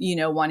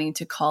 wanting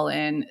to call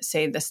in,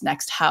 say, this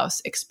next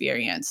house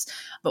experience.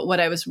 But what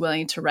I was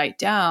willing to write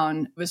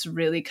down was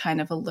really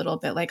kind of a little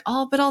bit like,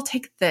 oh, but I'll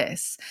take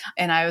this.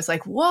 And I was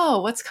like,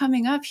 whoa, what's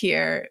coming up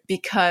here?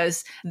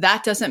 Because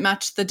that doesn't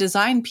match the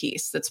design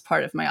piece that's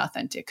part of my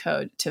authentic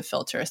code to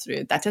filter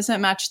through. That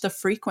doesn't match the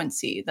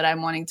frequency that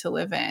I'm wanting to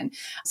live in.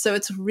 So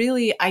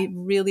I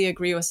really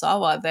agree with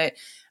Salwa that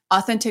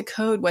authentic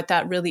code, what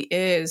that really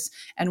is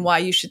and why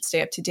you should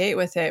stay up to date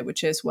with it,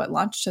 which is what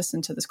launched us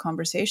into this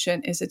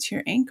conversation, is it's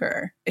your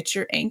anchor. It's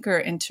your anchor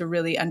into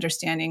really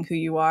understanding who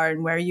you are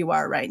and where you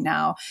are right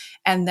now,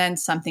 and then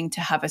something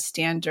to have a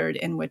standard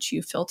in which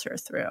you filter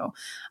through.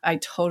 I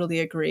totally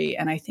agree.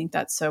 And I think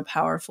that's so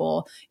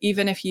powerful.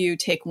 Even if you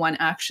take one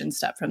action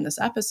step from this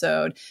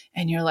episode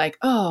and you're like,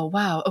 oh,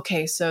 wow,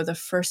 okay, so the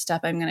first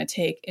step I'm going to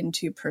take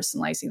into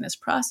personalizing this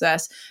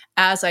process,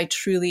 as I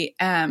truly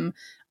am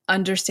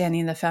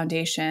understanding the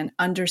foundation,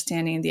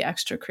 understanding the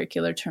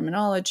extracurricular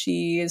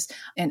terminologies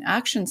and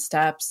action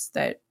steps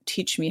that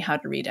teach me how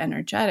to read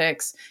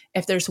energetics.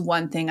 If there's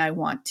one thing I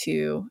want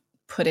to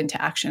put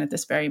into action at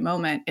this very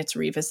moment, it's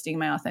revisiting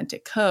my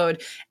authentic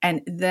code.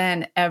 And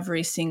then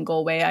every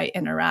single way I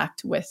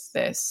interact with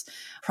this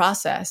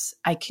process,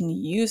 I can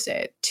use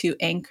it to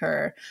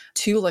anchor,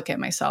 to look at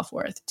my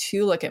self-worth,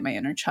 to look at my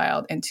inner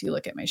child, and to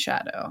look at my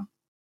shadow.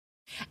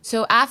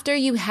 So after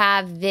you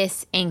have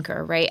this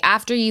anchor, right,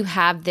 after you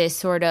have this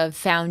sort of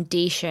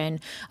foundation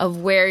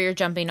of where you're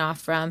jumping off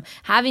from,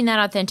 having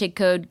that authentic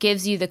code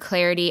gives you the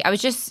clarity. I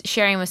was just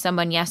sharing with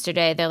someone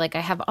yesterday. They're like,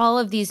 I have all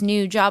of these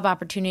new job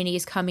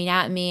opportunities coming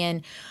at me,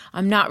 and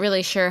I'm not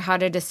really sure how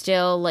to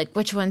distill like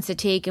which ones to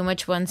take and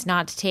which ones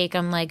not to take.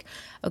 I'm like,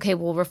 okay,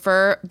 we'll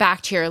refer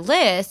back to your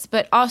list,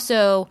 but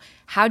also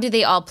how do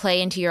they all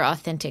play into your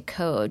authentic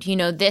code? You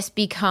know, this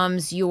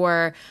becomes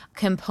your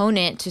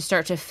component to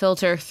start to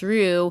filter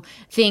through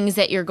things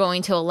that you're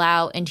going to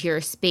allow into your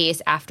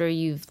space after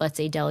you've, let's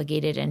say,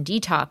 delegated and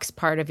detox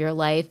part of your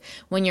life.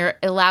 When you're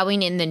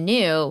allowing in the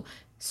new,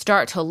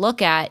 start to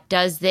look at,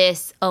 does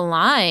this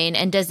align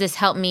and does this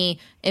help me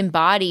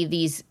embody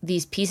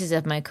these pieces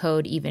of my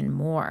code even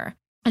more?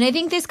 And I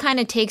think this kind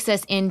of takes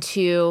us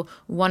into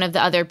one of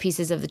the other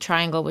pieces of the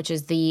triangle, which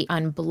is the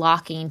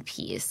unblocking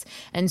piece.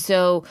 And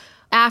so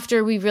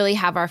after we really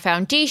have our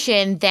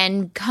foundation,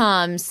 then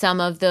comes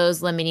some of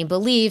those limiting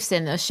beliefs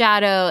and the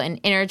shadow and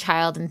inner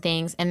child and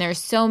things. And there's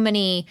so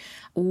many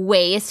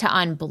ways to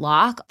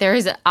unblock.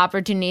 There's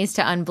opportunities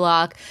to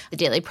unblock. The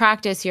daily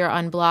practice, you're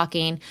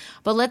unblocking.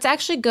 But let's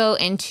actually go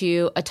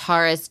into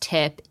Atara's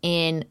tip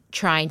in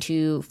trying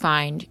to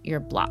find your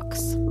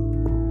blocks.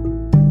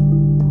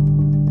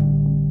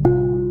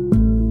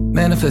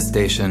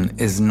 Manifestation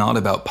is not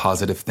about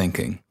positive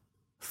thinking.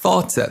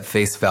 Thoughts at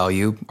face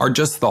value are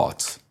just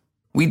thoughts.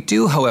 We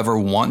do, however,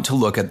 want to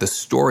look at the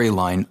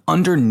storyline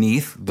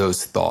underneath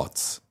those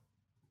thoughts.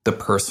 The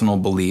personal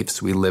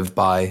beliefs we live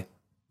by,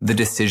 the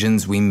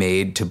decisions we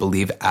made to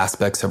believe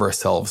aspects of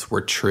ourselves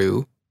were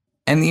true,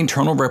 and the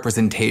internal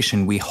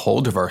representation we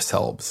hold of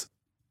ourselves.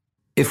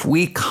 If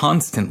we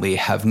constantly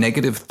have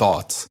negative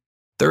thoughts,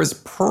 there is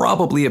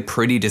probably a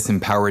pretty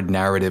disempowered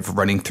narrative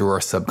running through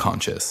our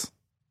subconscious.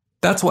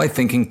 That's why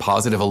thinking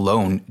positive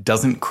alone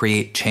doesn't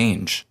create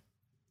change.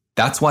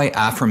 That's why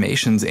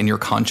affirmations in your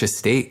conscious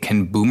state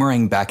can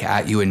boomerang back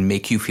at you and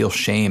make you feel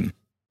shame.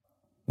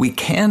 We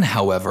can,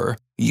 however,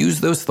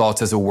 use those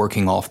thoughts as a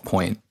working off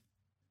point.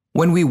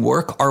 When we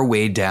work our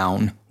way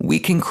down, we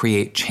can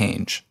create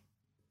change.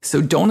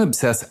 So don't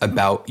obsess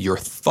about your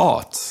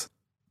thoughts,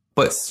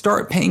 but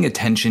start paying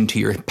attention to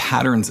your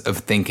patterns of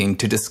thinking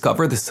to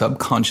discover the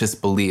subconscious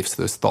beliefs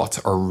those thoughts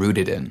are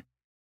rooted in.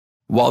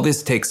 While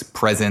this takes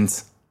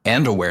presence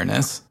and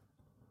awareness,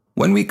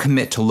 when we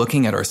commit to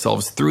looking at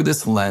ourselves through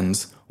this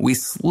lens, we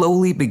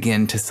slowly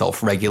begin to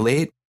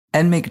self-regulate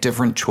and make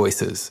different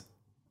choices.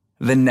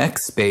 The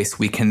next space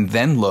we can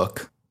then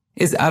look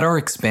is at our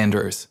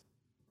expanders.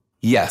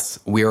 Yes,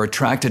 we are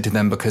attracted to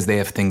them because they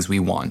have things we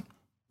want,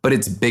 but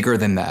it's bigger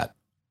than that.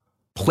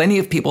 Plenty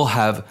of people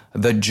have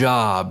the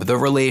job, the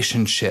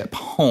relationship,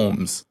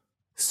 homes.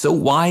 So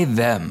why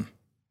them?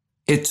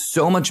 It's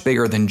so much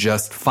bigger than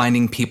just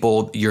finding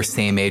people your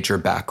same age or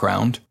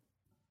background.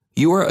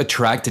 You are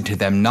attracted to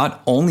them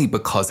not only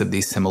because of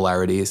these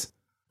similarities,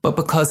 but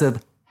because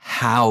of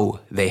how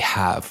they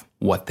have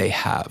what they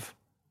have,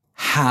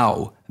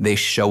 how they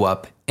show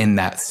up in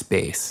that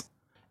space,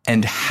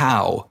 and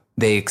how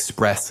they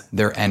express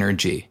their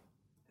energy.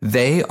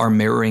 They are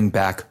mirroring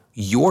back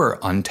your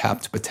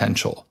untapped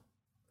potential.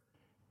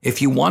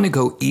 If you want to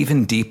go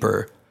even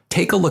deeper,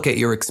 take a look at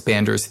your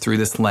expanders through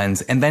this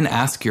lens and then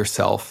ask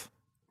yourself,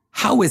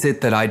 how is it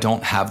that I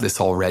don't have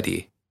this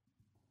already?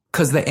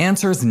 Because the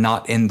answer is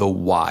not in the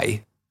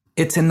why,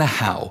 it's in the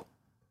how.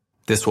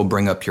 This will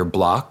bring up your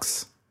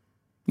blocks,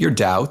 your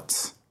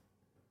doubts,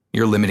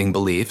 your limiting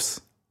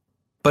beliefs,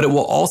 but it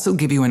will also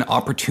give you an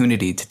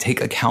opportunity to take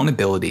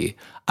accountability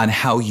on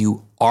how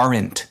you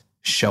aren't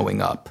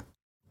showing up.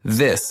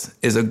 This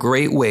is a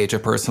great way to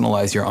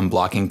personalize your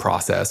unblocking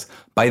process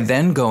by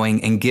then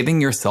going and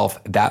giving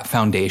yourself that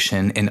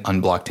foundation in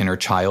unblocked inner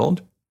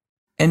child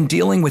and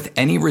dealing with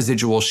any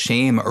residual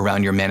shame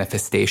around your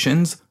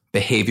manifestations,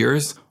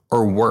 behaviors,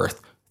 or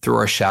worth through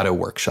our shadow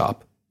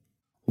workshop.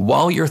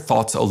 While your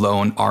thoughts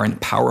alone aren't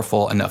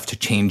powerful enough to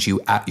change you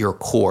at your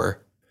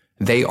core,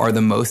 they are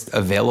the most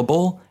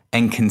available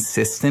and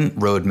consistent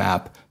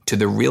roadmap to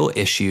the real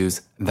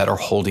issues that are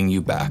holding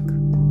you back.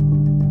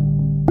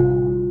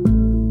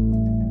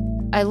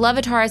 I love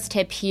Atara's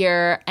tip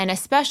here, and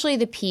especially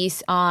the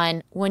piece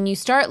on when you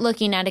start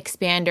looking at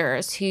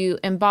expanders who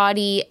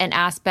embody an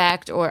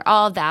aspect or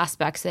all of the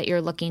aspects that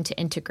you're looking to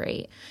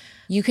integrate.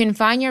 You can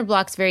find your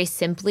blocks very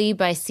simply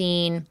by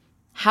seeing,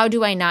 how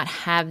do I not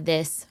have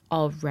this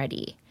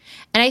already?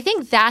 And I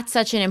think that's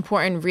such an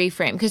important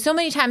reframe, because so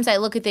many times I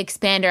look at the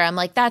expander, I'm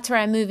like, that's where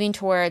I'm moving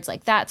towards,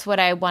 like, that's what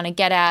I want to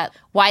get at.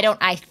 Why don't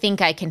I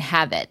think I can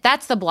have it?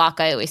 That's the block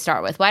I always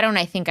start with. Why don't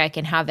I think I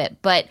can have it?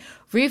 But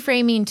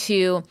reframing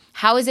to,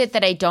 how is it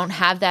that I don't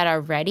have that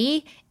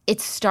already? It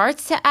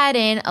starts to add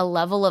in a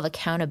level of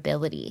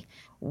accountability.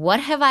 What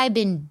have I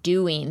been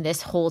doing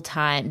this whole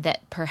time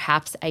that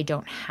perhaps I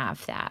don't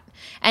have that?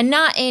 And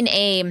not in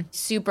a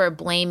super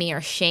blamey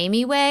or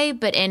shamey way,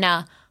 but in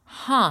a,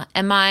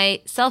 am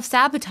I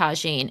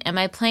self-sabotaging? Am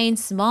I playing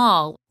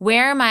small?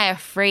 Where am I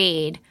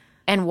afraid?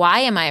 And why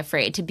am I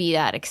afraid to be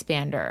that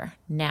expander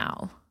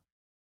now?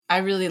 I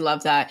really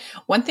love that.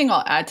 One thing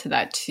I'll add to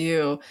that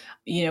too,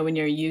 when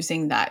you're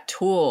using that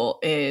tool,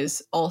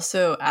 is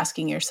also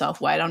asking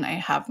yourself, why don't I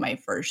have my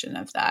version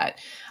of that?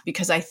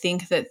 Because I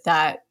think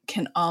that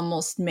can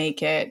almost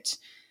make it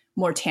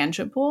more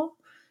tangible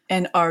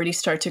and already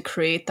start to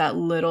create that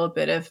little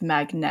bit of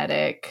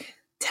magnetic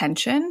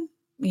tension,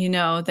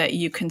 that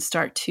you can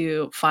start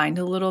to find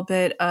a little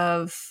bit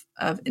of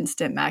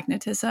instant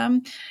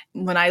magnetism.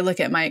 When I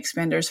look at my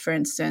expanders, for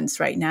instance,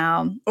 right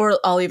now, or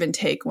I'll even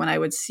take when I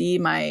would see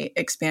my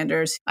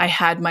expanders, I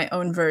had my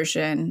own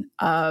version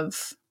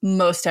of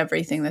most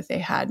everything that they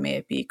had, may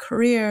it be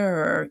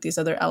career or these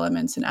other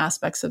elements and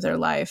aspects of their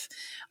life.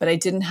 But I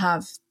didn't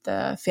have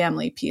the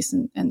family piece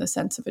and the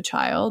sense of a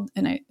child,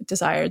 and I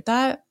desired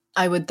that.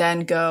 I would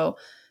then go,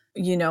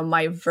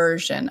 my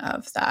version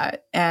of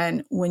that.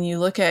 And when you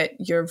look at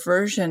your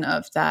version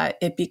of that,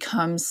 it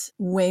becomes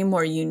way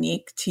more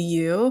unique to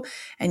you.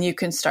 And you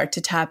can start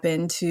to tap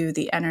into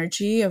the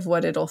energy of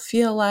what it'll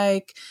feel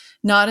like,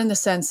 not in the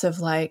sense of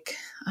like,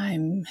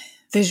 I'm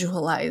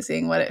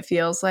visualizing what it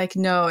feels like.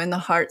 No, in the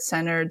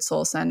heart-centered,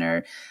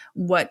 soul-centered,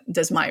 what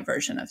does my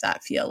version of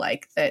that feel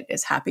like that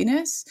is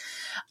happiness?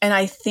 And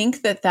I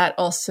think that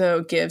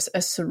also gives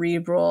a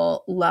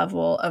cerebral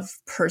level of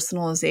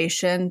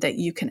personalization that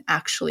you can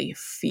actually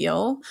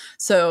feel.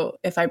 So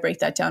if I break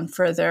that down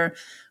further,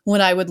 when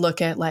I would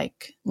look at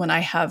like when I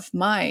have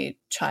my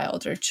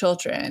child or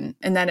children,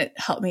 and then it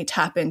helped me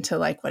tap into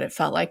like what it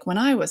felt like when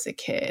I was a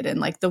kid and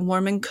like the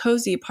warm and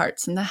cozy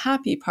parts and the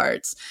happy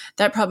parts,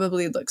 that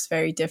probably looks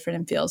very different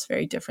and feels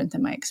very different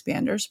than my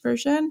expanders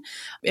version.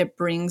 It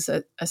brings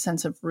a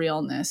sense of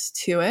realness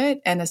to it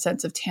and a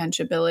sense of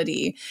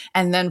tangibility.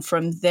 And then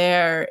from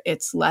there,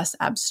 it's less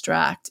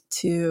abstract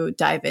to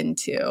dive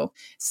into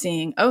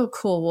seeing, oh,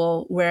 cool,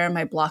 well, where am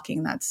I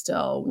blocking that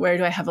still? Where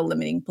do I have a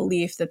limiting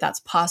belief that that's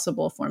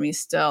possible for me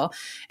still?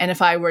 And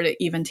if I were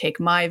to even take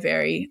my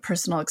very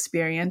personal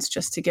experience,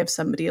 just to give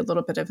somebody a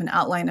little bit of an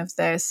outline of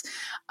this,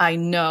 I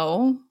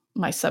know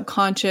my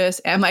subconscious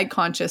and my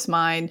conscious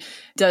mind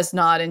does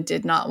not and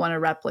did not want to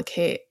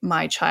replicate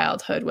my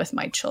childhood with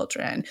my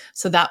children.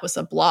 So that was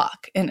a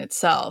block in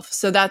itself.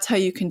 So that's how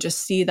you can just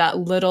see that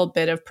little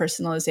bit of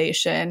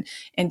personalization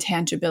and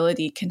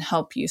tangibility can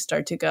help you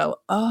start to go,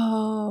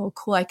 oh,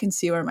 cool, I can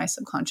see where my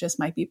subconscious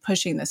might be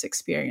pushing this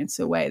experience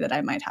away that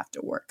I might have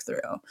to work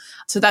through.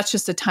 So that's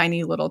just a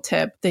tiny little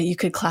tip that you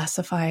could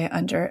classify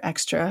under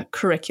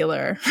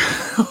extracurricular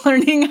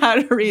learning how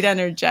to read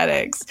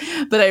energetics.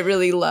 But I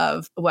really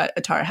love what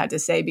Atara had to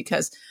say,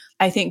 because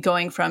I think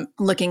going from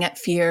looking at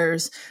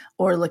fears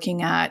or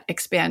looking at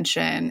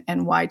expansion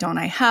and why don't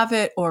I have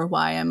it or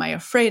why am I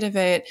afraid of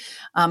it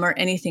or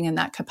anything in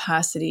that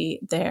capacity,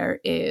 there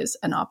is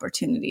an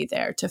opportunity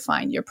there to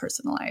find your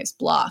personalized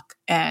block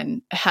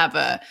and have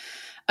a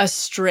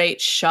straight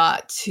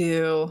shot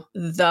to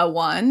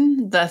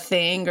the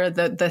thing or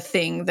the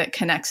thing that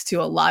connects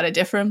to a lot of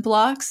different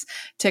blocks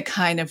to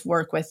kind of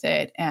work with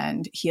it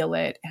and heal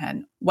it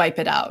and wipe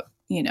it out,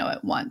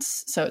 at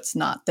once. So it's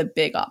not the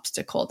big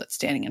obstacle that's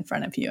standing in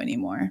front of you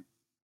anymore.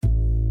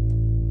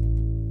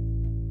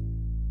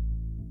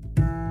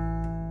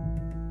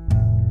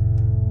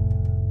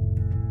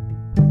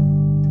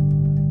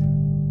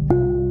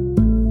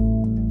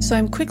 So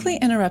I'm quickly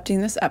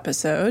interrupting this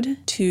episode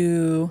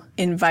to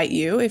invite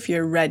you, if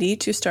you're ready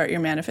to start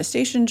your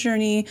manifestation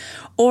journey,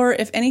 or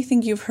if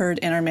anything you've heard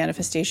in our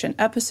manifestation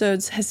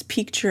episodes has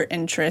piqued your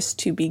interest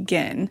to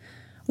begin.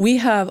 We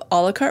have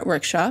a la carte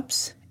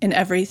workshops in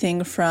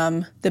everything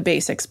from the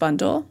basics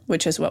bundle,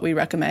 which is what we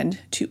recommend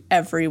to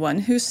everyone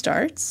who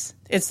starts.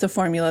 It's the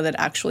formula that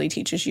actually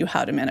teaches you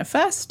how to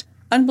manifest,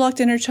 unblocked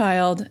inner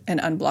child, and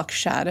unblocked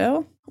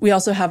shadow. We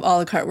also have a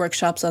la carte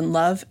workshops on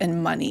love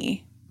and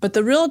money. But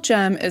the real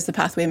gem is the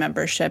Pathway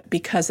membership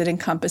because it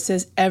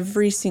encompasses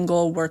every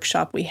single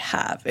workshop we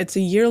have. It's a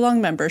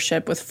year-long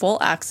membership with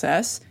full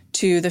access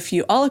to the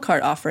few a la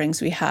carte offerings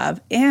we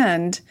have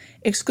and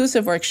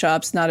exclusive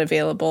workshops not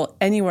available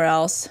anywhere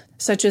else,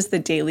 such as the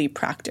daily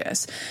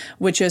practice,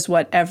 which is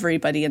what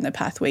everybody in the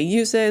pathway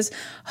uses,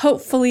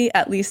 hopefully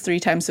at least 3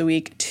 times a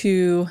week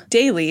to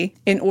daily,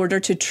 in order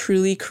to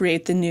truly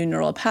create the new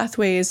neural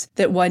pathways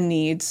that one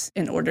needs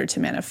in order to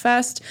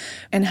manifest,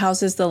 and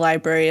houses the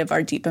library of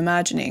our deep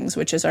imaginings,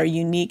 which is our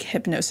unique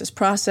hypnosis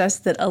process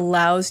that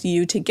allows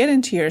you to get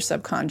into your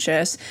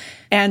subconscious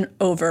and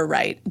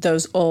overwrite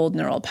those old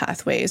neural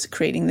pathways,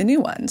 creating the new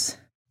ones.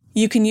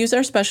 You can use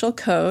our special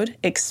code,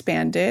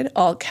 EXPANDED,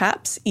 all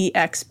caps,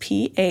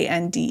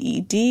 EXPANDED,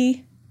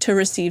 to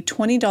receive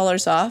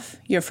 $20 off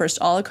your first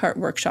a la carte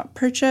workshop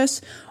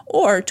purchase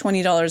or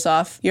 $20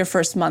 off your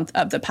first month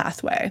of the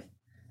pathway.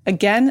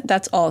 Again,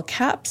 that's all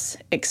caps,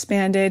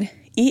 EXPANDED,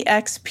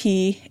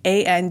 EXPANDED.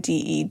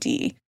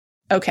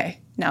 Okay,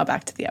 now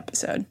back to the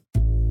episode.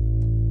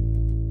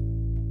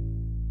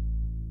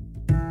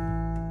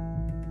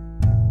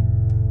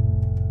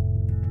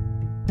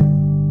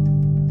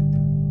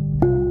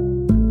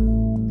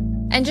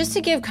 And just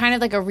to give kind of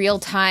like a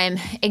real-time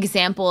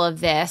example of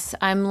this,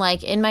 I'm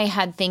like in my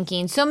head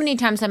thinking so many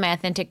times on my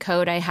authentic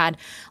code, I had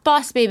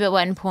Boss Babe at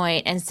one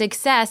point and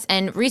Success.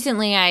 And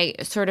recently I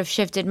sort of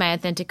shifted my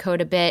authentic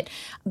code a bit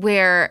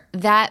where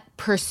that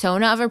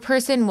persona of a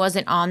person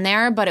wasn't on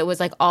there, but it was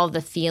like all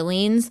the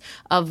feelings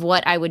of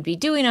what I would be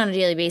doing on a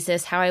daily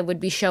basis, how I would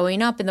be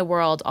showing up in the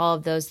world, all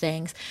of those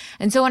things.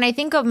 And so when I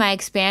think of my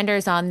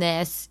expanders on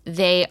this,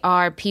 they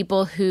are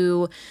people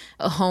who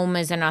home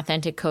is an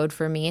authentic code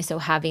for me. So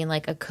having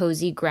like a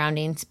cozy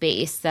grounding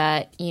space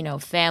that, you know,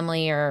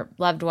 family or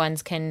loved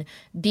ones can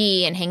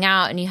be and hang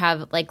out, and you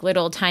have like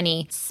little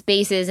tiny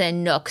spaces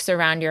and nooks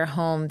around your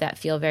home that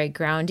feel very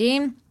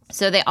grounding.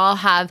 So they all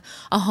have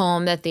a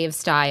home that they've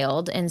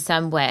styled in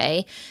some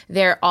way.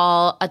 They're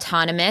all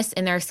autonomous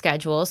in their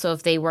schedule. So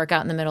if they work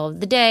out in the middle of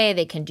the day,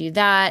 they can do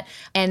that.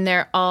 And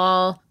they're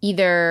all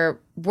either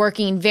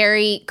working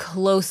very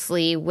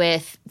closely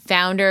with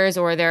founders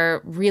or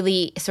they're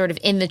really sort of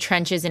in the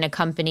trenches in a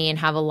company and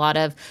have a lot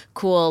of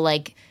cool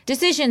like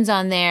decisions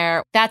on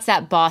there. That's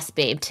that boss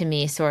babe to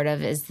me, sort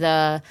of, is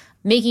the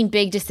making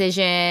big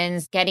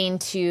decisions, getting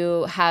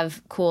to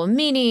have cool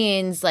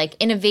meetings, like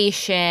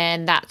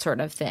innovation, that sort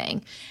of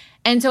thing.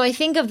 And so I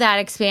think of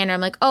that expander, I'm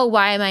like, oh,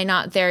 why am I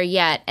not there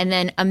yet? And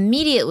then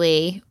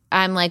immediately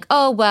I'm like,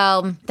 oh,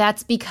 well,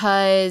 that's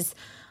because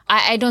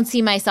I don't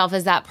see myself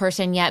as that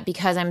person yet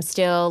because I'm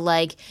still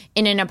like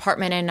in an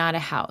apartment and not a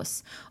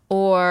house.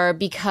 Or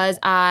because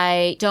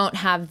I don't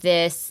have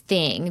this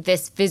thing,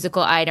 this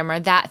physical item or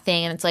that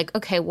thing. And it's like,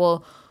 okay,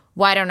 well,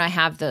 why don't I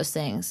have those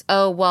things?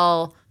 Oh,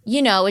 well,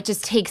 you know, it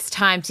just takes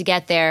time to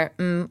get there.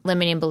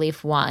 Limiting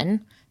belief 1.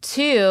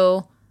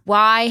 2,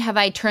 why have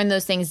I turned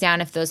those things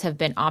down if those have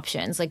been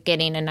options, like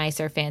getting a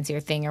nicer, fancier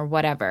thing or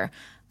whatever?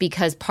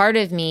 Because part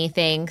of me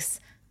thinks,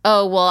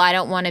 oh, well, I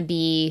don't want to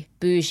be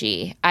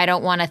bougie. I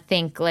don't want to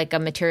think like a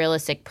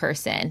materialistic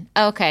person.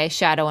 Okay,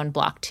 shadow and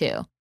block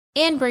 2.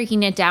 And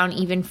breaking it down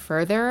even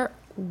further,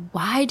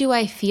 why do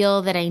I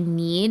feel that I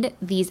need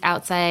these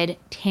outside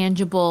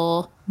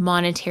tangible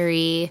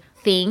monetary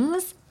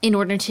things in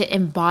order to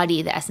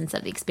embody the essence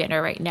of the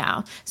expander right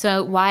now?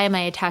 So why am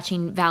I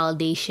attaching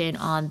validation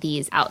on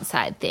these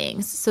outside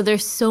things? So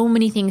there's so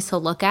many things to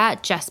look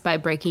at just by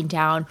breaking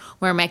down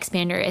where my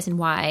expander is and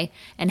why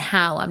and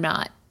how I'm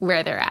not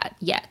where they're at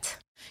yet.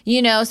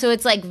 You know, so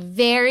it's like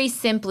very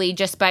simply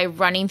just by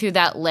running through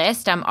that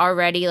list, I'm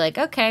already like,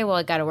 okay, well,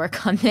 I got to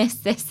work on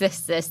this.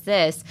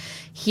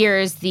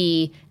 Here's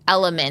the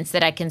elements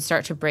that I can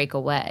start to break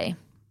away.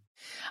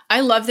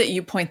 I love that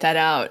you point that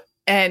out.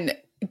 And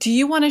do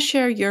you want to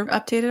share your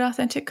updated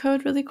authentic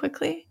code really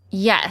quickly?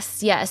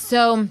 Yes.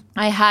 So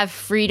I have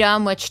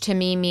freedom, which to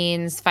me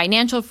means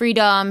financial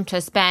freedom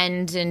to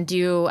spend and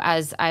do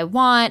as I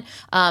want,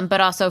 but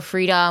also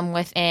freedom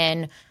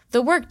within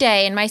the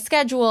workday and my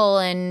schedule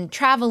and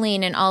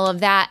traveling and all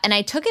of that. And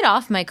I took it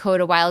off my code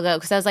a while ago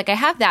because I was like, I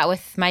have that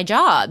with my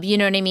job. You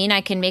know what I mean?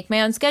 I can make my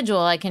own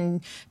schedule. I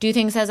can do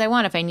things as I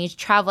want. If I need to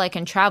travel, I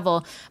can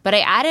travel. But I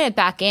added it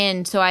back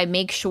in so I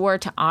make sure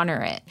to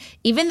honor it.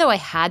 Even though I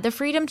had the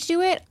freedom to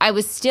do it, I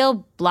was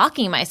still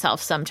blocking myself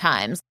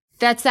sometimes.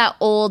 That's that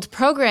old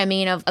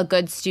programming of a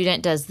good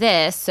student does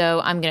this,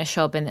 so I'm going to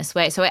show up in this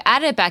way. So I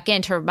added it back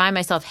in to remind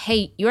myself,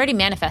 hey, you already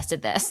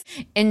manifested this.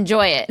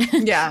 Enjoy it.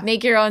 Yeah.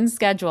 Make your own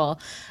schedule.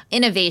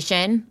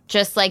 Innovation,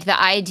 just like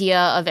the idea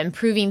of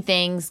improving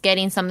things,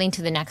 getting something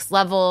to the next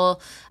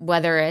level,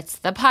 whether it's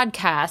the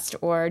podcast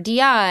or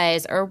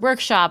DIs or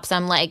workshops.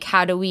 I'm like,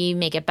 how do we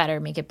make it better?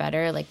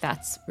 Like,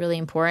 that's really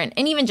important.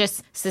 And even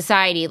just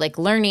society, like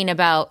learning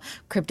about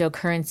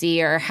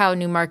cryptocurrency or how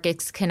new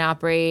markets can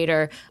operate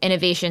or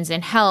innovations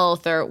in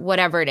health or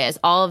whatever it is.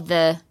 All of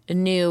the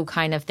new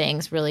kind of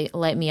things really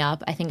light me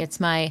up. I think it's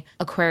my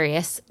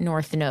Aquarius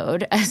North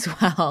Node as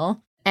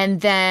well.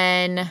 And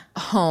then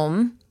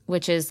home,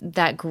 which is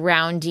that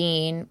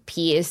grounding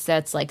piece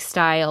that's like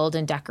styled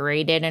and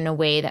decorated in a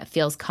way that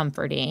feels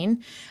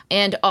comforting.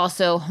 And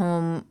also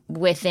home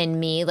within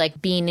me, like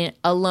being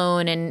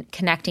alone and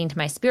connecting to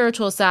my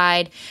spiritual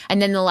side.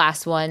 And then the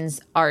last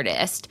one's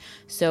artist.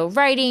 So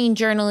writing,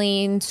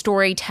 journaling,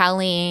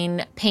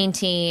 storytelling,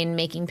 painting,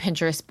 making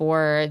Pinterest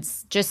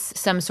boards, just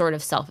some sort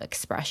of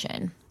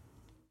self-expression.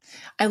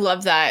 I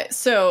love that.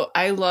 So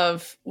I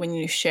love when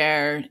you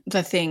share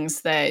the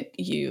things that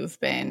you've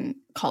been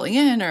calling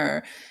in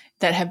or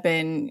that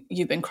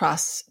you've been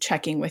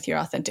cross-checking with your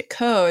authentic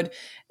code,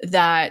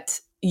 that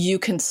you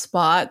can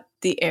spot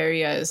the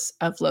areas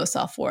of low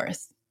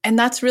self-worth. And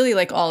that's really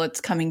like all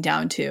it's coming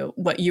down to,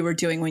 what you were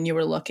doing when you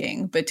were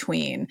looking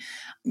between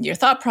your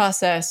thought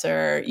process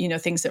or,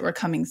 things that were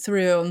coming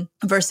through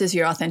versus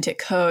your authentic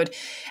code.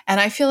 And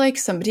I feel like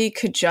somebody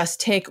could just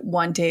take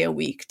one day a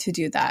week to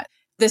do that.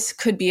 This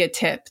could be a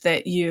tip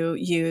that you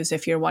use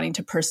if you're wanting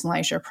to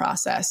personalize your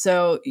process.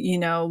 So,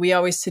 we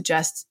always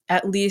suggest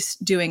at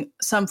least doing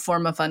some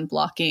form of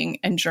unblocking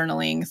and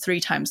journaling 3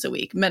 times a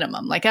week,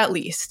 minimum, like at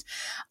least.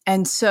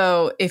 And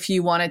so if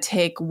you want to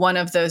take one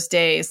of those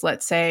days,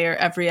 let's say, or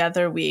every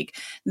other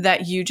week,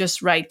 that you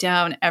just write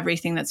down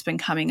everything that's been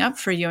coming up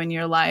for you in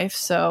your life.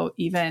 So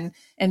even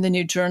in the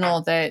new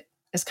journal that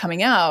is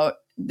coming out,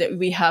 that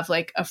we have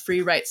like a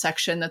free write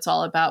section that's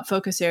all about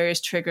focus areas,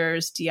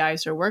 triggers,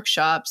 DIs, or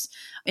workshops.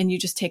 And you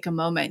just take a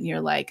moment and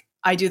you're like,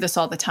 I do this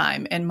all the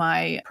time in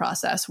my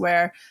process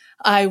where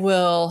I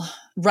will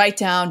write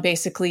down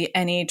basically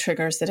any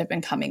triggers that have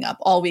been coming up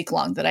all week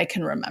long that I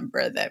can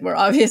remember, that we're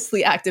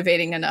obviously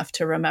activating enough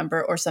to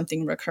remember, or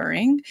something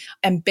recurring.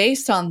 And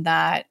based on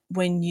that,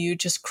 when you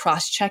just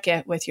cross-check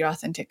it with your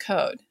authentic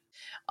code,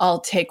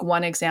 I'll take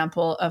one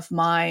example of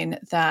mine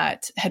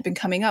that had been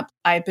coming up.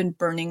 I've been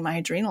burning my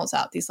adrenals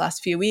out these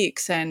last few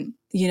weeks. And,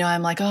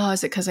 I'm like, oh,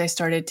 is it because I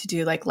started to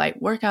do like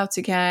light workouts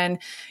again?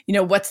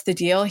 What's the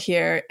deal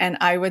here? And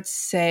I would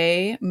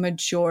say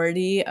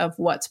majority of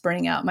what's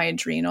burning out my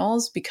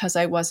adrenals, because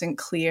I wasn't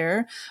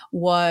clear,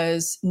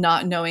 was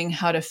not knowing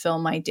how to fill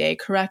my day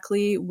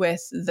correctly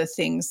with the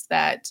things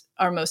that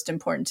are most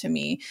important to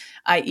me,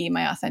 i.e.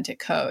 my authentic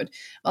code.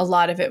 A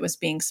lot of it was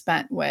being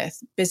spent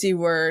with busy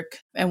work.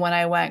 And when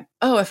I went,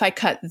 oh, if I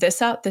cut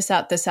this out, this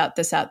out, this out,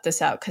 this out,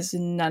 this out, because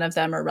none of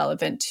them are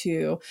relevant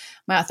to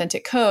my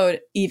authentic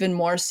code, even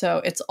more so,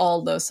 it's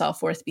all low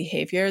self-worth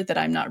behavior that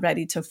I'm not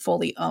ready to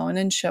fully own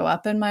and show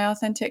up in my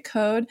authentic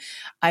code,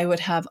 I would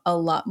have a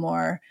lot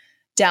more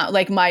down,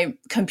 like my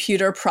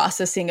computer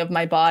processing of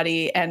my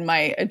body and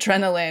my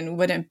adrenaline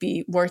wouldn't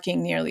be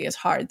working nearly as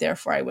hard.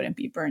 Therefore, I wouldn't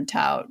be burnt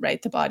out,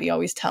 right? The body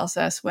always tells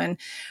us when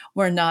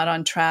we're not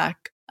on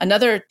track.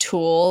 Another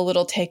tool, a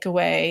little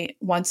takeaway,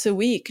 once a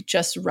week,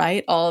 just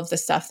write all of the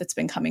stuff that's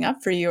been coming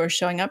up for you or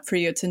showing up for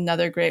you. It's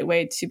another great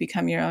way to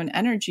become your own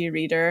energy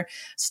reader,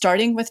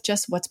 starting with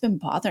just what's been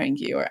bothering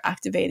you or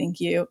activating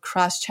you.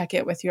 Cross-check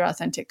it with your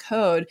authentic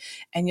code,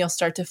 and you'll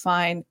start to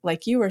find,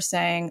 like you were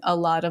saying, a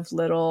lot of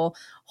little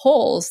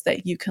holes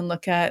that you can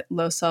look at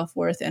low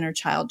self-worth, inner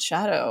child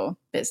shadow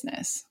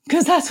business,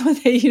 because that's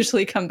what they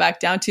usually come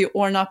back down to,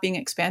 or not being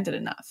expanded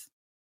enough.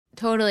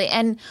 Totally.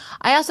 And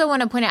I also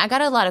want to point out, I got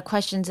a lot of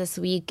questions this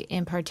week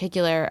in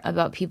particular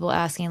about people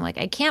asking, like,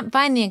 I can't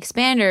find the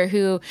expander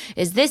who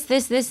is this,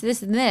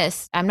 and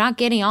this. I'm not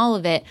getting all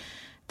of it.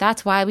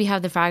 That's why we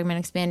have the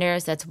fragment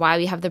expanders. That's why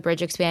we have the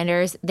bridge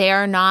expanders. They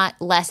are not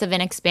less of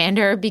an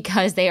expander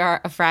because they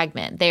are a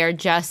fragment. They are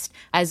just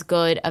as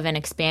good of an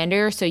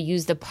expander. So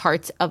use the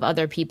parts of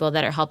other people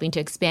that are helping to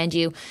expand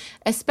you,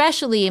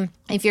 especially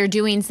if you're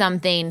doing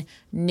something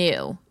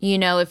new.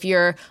 If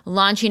you're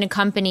launching a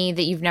company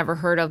that you've never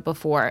heard of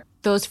before,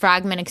 those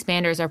fragment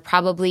expanders are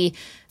probably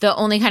the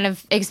only kind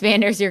of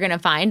expanders you're going to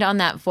find on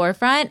that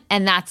forefront.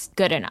 And that's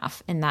good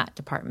enough in that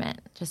department.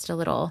 Just a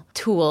little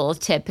tool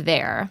tip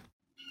there.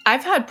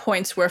 I've had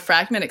points where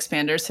fragment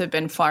expanders have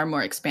been far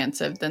more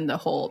expansive than the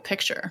whole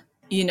picture,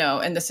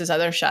 and this is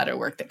other shadow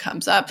work that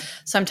comes up.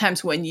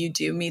 Sometimes when you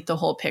do meet the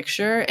whole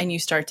picture and you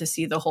start to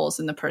see the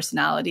holes in the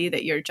personality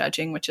that you're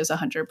judging, which is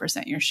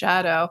 100% your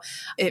shadow,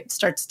 it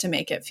starts to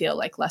make it feel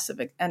like less of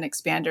an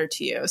expander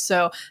to you.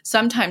 So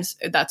sometimes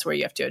that's where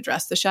you have to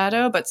address the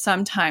shadow, but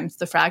sometimes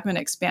the fragment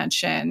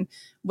expansion,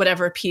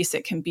 whatever piece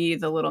it can be,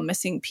 the little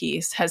missing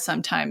piece, has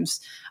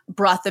sometimes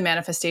brought the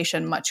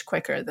manifestation much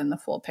quicker than the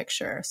full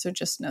picture. So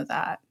just know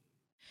that.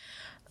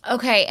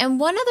 Okay. And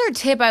one other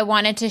tip I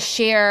wanted to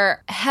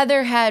share,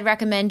 Heather had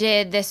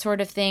recommended this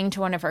sort of thing to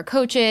one of her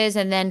coaches.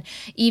 And then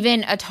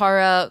even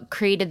Atara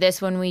created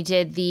this when we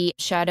did the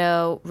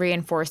shadow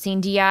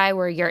reinforcing DI,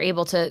 where you're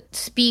able to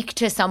speak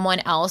to someone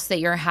else that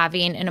you're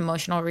having an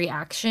emotional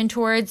reaction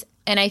towards.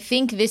 And I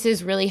think this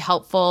is really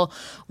helpful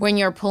when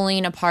you're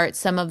pulling apart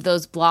some of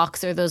those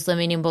blocks or those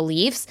limiting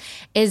beliefs,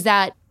 is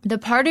that the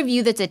part of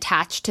you that's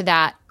attached to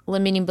that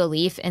limiting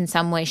belief in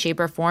some way, shape,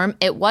 or form,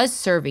 it was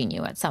serving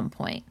you at some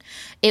point.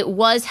 It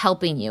was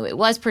helping you. It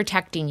was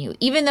protecting you.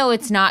 Even though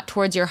it's not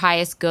towards your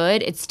highest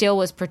good, it still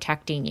was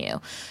protecting you.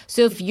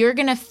 So if you're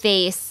going to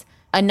face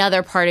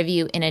another part of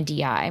you in a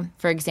DI,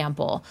 for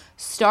example.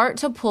 Start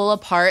to pull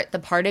apart the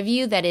part of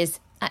you that is,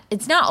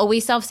 it's not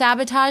always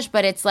self-sabotage,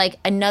 but it's like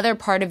another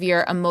part of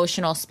your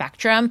emotional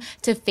spectrum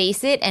to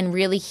face it and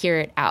really hear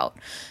it out.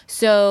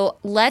 So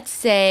let's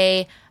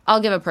say, I'll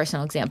give a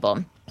personal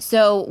example.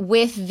 So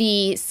with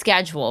the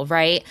schedule,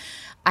 right?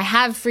 I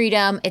have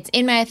freedom. It's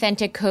in my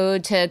authentic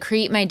code to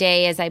create my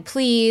day as I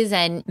please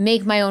and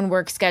make my own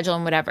work schedule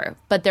and whatever.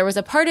 But there was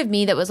a part of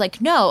me that was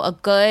like, no, a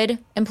good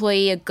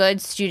employee, a good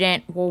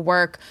student will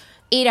work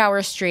 8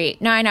 hours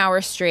straight, 9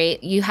 hours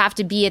straight. You have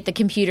to be at the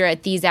computer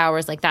at these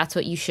hours. Like, that's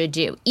what you should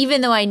do.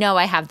 Even though I know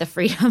I have the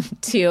freedom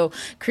to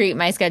create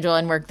my schedule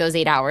and work those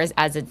 8 hours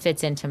as it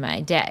fits into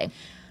my day.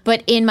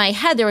 But in my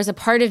head, there was a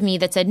part of me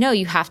that said, no,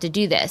 you have to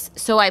do this.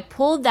 So I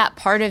pulled that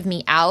part of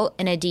me out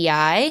in a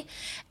DI,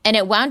 and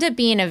it wound up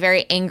being a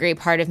very angry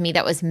part of me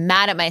that was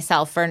mad at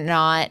myself for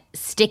not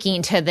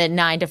sticking to the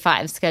 9 to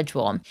 5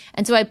 schedule.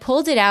 And so I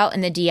pulled it out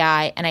in the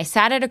DI and I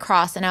sat it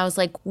across and I was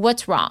like,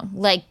 what's wrong?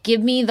 Like,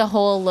 give me the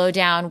whole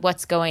lowdown,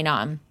 what's going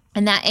on?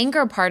 And that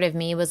anger part of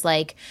me was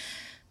like,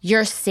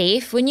 you're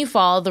safe when you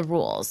follow the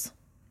rules.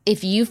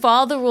 If you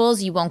follow the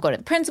rules, you won't go to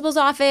the principal's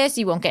office,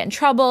 you won't get in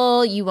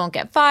trouble, you won't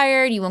get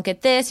fired, you won't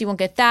get this, you won't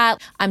get that.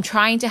 I'm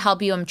trying to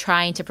help you, I'm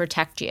trying to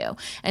protect you.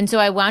 And so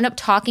I wound up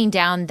talking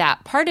down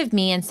that part of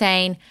me and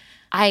saying,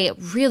 I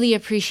really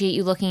appreciate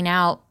you looking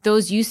out.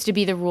 Those used to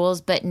be the rules,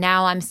 but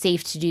now I'm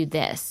safe to do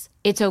this.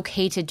 It's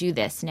okay to do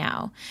this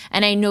now.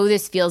 And I know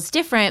this feels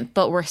different,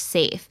 but we're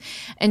safe.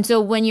 And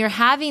so when you're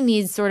having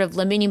these sort of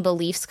limiting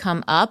beliefs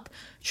come up,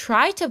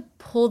 try to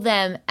pull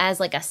them as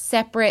like a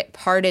separate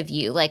part of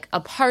you, like a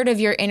part of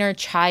your inner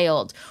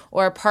child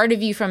or a part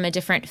of you from a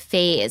different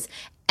phase,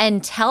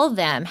 and tell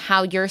them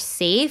how you're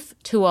safe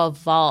to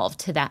evolve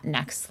to that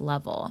next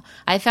level.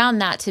 I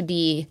found that to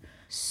be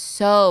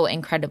so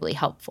incredibly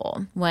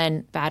helpful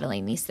when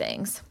battling these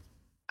things.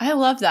 I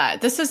love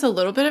that. This is a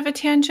little bit of a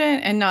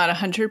tangent and not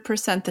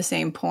 100% the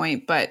same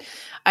point, but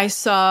I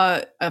saw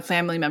a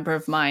family member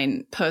of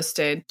mine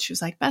posted, she was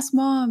like, best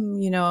mom,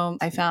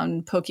 I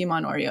found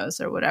Pokemon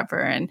Oreos or whatever.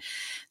 And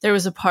there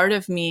was a part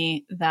of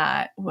me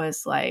that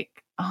was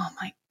like, oh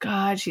my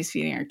God, she's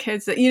feeding her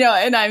kids,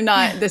 and I'm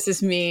not, this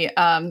is me.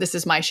 This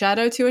is my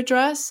shadow to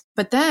address.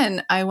 But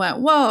then I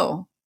went,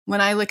 whoa. When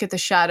I look at the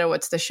shadow,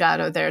 what's the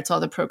shadow there? It's all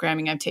the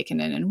programming I've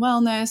taken in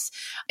wellness.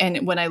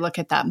 And when I look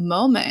at that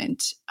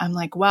moment, I'm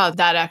like, wow,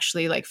 that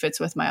actually like fits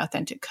with my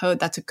authentic code.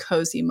 That's a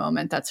cozy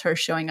moment. That's her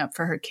showing up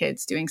for her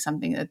kids, doing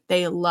something that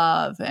they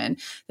love and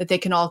that they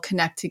can all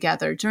connect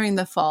together during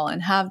the fall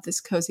and have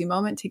this cozy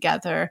moment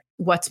together.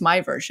 What's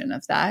my version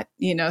of that?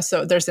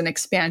 So there's an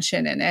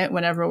expansion in it.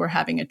 Whenever we're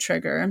having a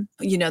trigger,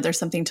 there's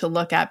something to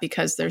look at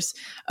because there's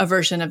a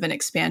version of an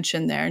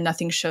expansion there.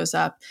 Nothing shows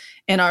up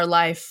in our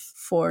life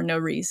for no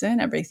reason.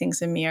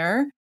 Everything's a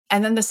mirror.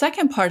 And then the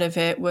second part of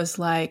it was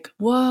like,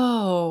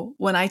 whoa,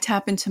 when I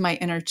tap into my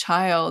inner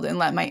child and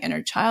let my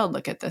inner child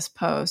look at this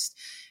post,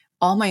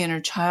 all my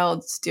inner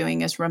child's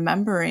doing is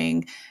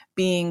remembering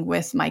being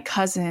with my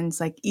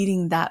cousins, like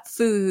eating that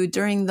food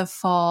during the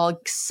fall,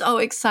 so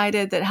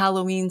excited that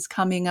Halloween's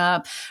coming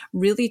up,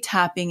 really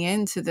tapping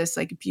into this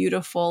like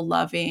beautiful,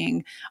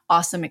 loving,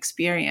 awesome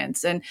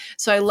experience. And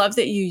so I love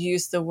that you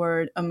use the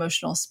word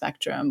emotional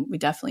spectrum. We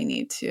definitely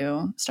need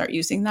to start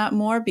using that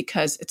more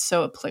because it's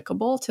so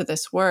applicable to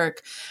this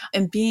work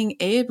and being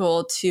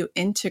able to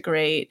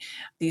integrate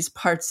these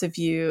parts of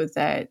you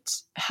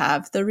that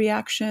have the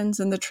reactions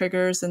and the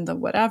triggers and the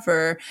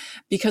whatever,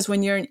 because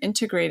when you're an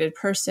integrated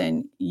person,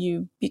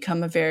 you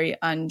become a very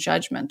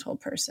unjudgmental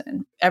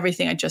person.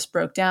 Everything I just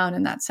broke down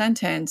in that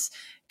sentence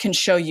can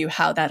show you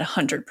how that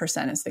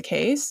 100% is the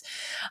case.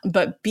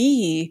 But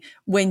B,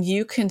 when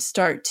you can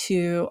start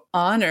to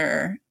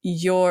honor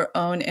your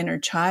own inner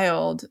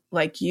child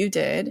like you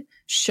did,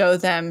 show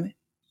them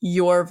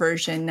your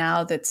version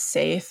now that's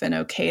safe and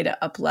okay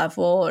to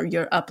up-level, or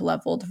your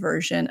up-leveled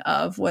version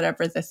of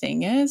whatever the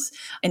thing is,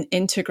 and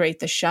integrate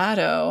the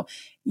shadow,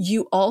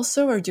 you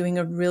also are doing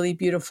a really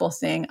beautiful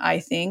thing, I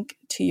think,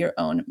 to your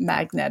own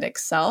magnetic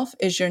self,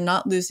 is you're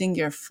not losing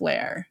your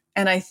flair.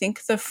 And I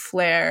think the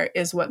flair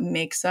is what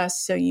makes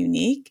us so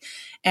unique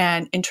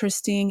and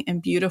interesting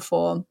and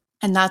beautiful.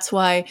 And that's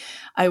why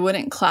I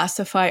wouldn't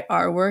classify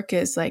our work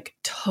as like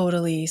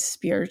totally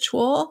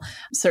spiritual.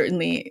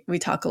 Certainly, we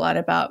talk a lot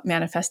about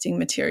manifesting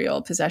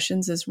material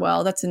possessions as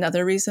well. That's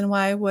another reason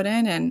why I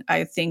wouldn't. And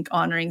I think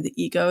honoring the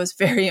ego is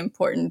very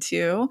important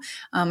too.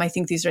 I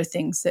think these are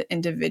things that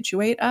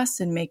individuate us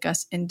and make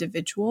us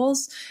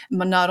individuals.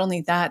 But not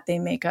only that, they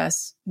make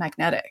us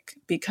magnetic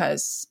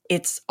because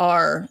it's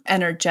our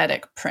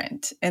energetic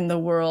print in the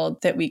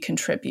world that we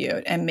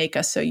contribute and make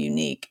us so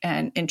unique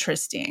and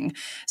interesting.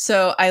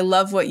 So I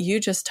love what you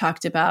just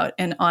talked about,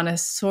 and on a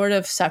sort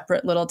of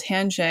separate little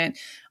tangent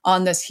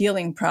on this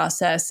healing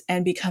process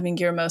and becoming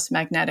your most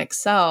magnetic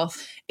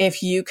self,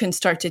 if you can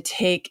start to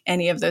take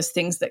any of those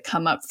things that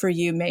come up for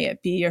you, may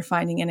it be you're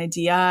finding in a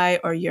DI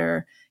or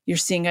you're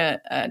seeing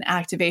an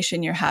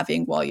activation you're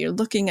having while you're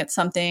looking at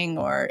something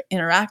or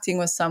interacting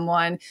with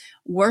someone,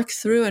 work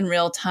through in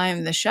real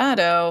time the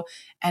shadow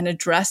and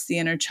address the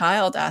inner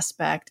child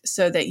aspect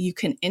so that you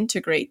can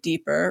integrate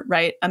deeper,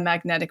 right? A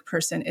magnetic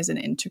person is an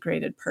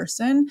integrated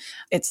person.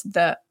 It's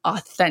the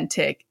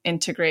authentic,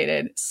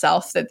 integrated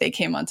self that they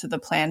came onto the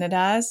planet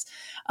as,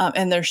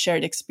 and their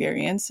shared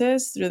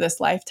experiences through this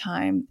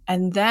lifetime.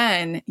 And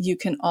then you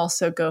can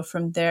also go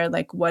from there,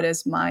 like, what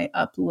is my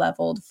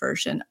up-leveled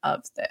version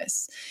of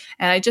this?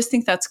 And I just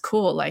think that's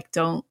cool. Like,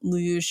 don't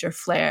lose your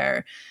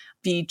flair.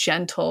 Be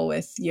gentle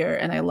with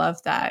and I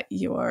love that,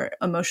 your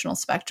emotional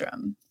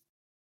spectrum.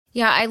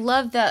 Yeah, I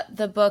love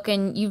the book,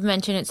 and you've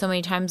mentioned it so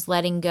many times,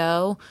 Letting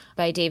Go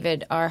by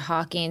David R.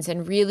 Hawkins,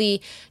 and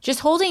really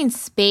just holding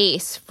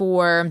space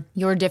for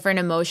your different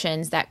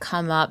emotions that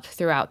come up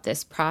throughout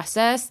this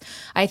process.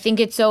 I think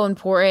it's so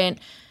important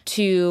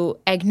to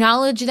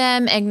acknowledge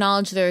them,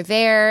 acknowledge they're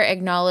there,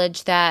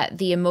 acknowledge that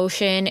the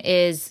emotion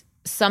is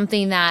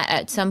something that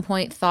at some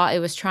point thought it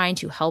was trying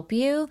to help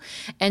you.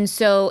 And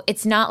so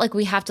it's not like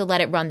we have to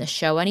let it run the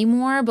show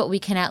anymore, but we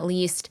can at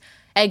least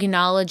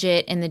acknowledge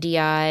it in the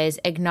DIs,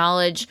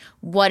 acknowledge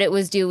what it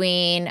was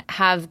doing,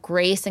 have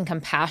grace and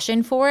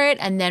compassion for it,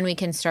 and then we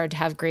can start to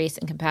have grace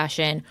and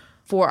compassion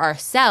for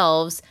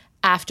ourselves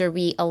after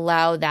we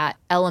allow that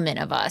element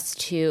of us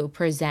to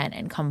present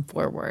and come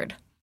forward.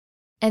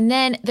 And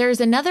then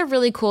there's another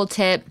really cool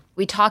tip.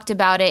 We talked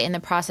about it in the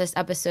process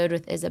episode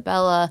with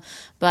Isabella,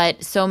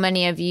 but so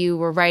many of you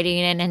were writing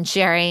in and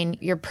sharing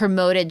your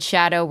promoted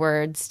shadow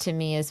words to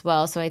me as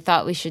well. So I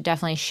thought we should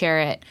definitely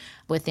share it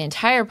with the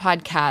entire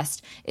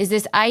podcast, is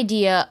this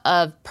idea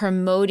of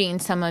promoting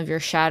some of your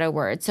shadow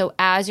words. So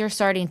as you're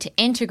starting to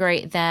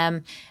integrate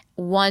them,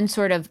 one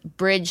sort of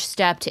bridge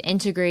step to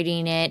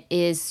integrating it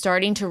is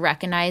starting to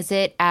recognize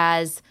it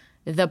as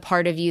the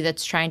part of you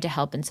that's trying to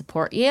help and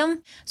support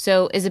you.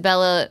 So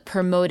Isabella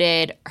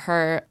promoted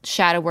her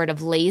shadow word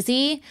of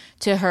lazy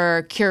to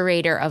her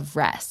curator of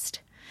rest.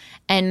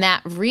 And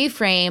that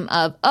reframe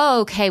of,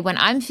 oh, okay, when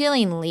I'm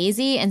feeling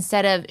lazy,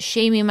 instead of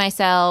shaming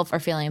myself or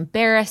feeling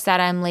embarrassed that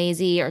I'm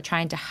lazy or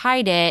trying to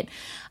hide it,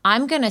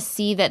 I'm going to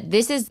see that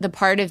this is the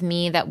part of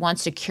me that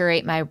wants to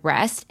curate my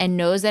rest and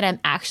knows that I'm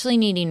actually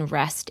needing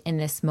rest in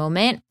this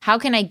moment. How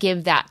can I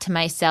give that to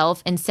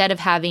myself instead of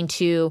having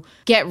to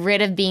get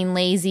rid of being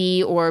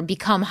lazy or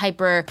become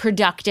hyper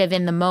productive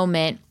in the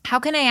moment? How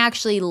can I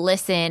actually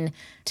listen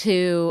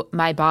to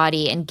my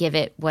body and give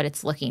it what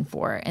it's looking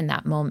for in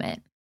that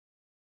moment?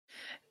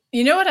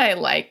 You know what I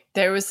like?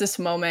 There was this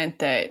moment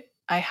that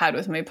I had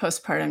with my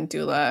postpartum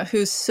doula,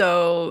 who's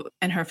so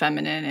in her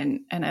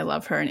feminine, and I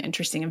love her, and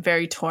interesting and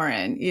very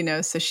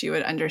Tauran, so she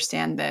would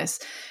understand this.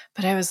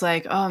 But I was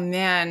like, oh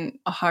man,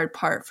 a hard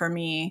part for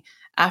me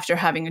after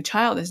having a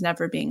child is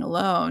never being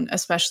alone,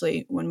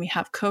 especially when we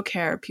have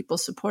co-care, people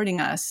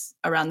supporting us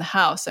around the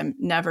house. I'm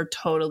never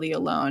totally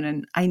alone.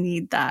 And I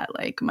need that.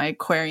 Like, my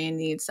Aquarian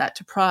needs that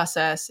to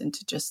process, and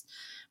to just,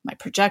 my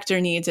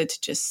projector needs it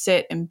to just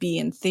sit and be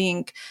and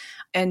think.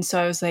 And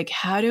so I was like,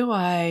 how do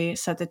I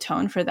set the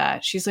tone for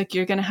that? She's like,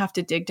 you're going to have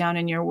to dig down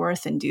in your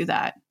worth and do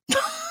that.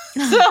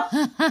 And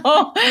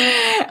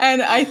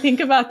I think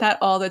about that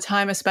all the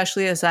time,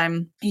 especially as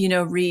I'm,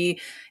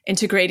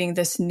 reintegrating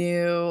this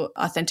new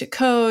authentic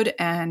code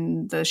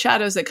and the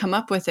shadows that come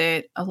up with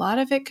it. A lot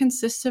of it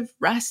consists of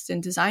rest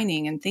and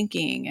designing and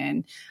thinking.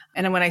 And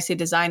when I say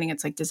designing,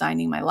 it's like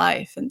designing my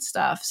life and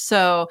stuff.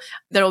 So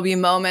there will be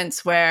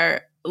moments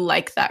where,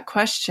 like that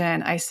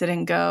question, I sit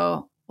and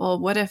go, well,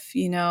 what if,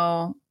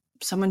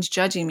 someone's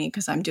judging me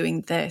because I'm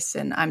doing this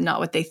and I'm not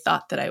what they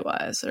thought that I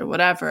was, or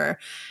whatever.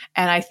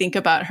 And I think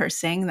about her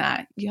saying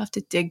that you have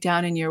to dig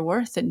down in your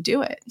worth and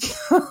do it.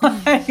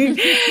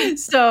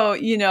 So,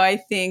 I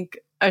think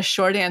a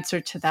short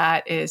answer to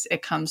that is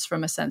it comes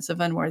from a sense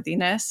of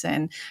unworthiness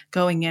and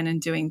going in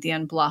and doing the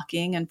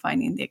unblocking and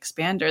finding the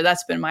expander.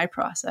 That's been my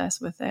process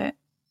with it.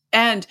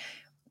 And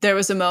there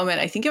was a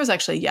moment, I think it was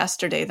actually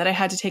yesterday, that I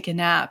had to take a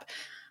nap,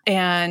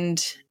 and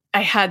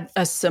I had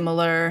a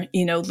similar,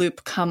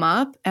 loop come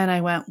up, and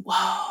I went,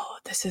 whoa,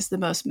 this is the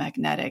most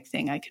magnetic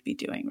thing I could be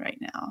doing right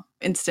now.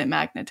 Instant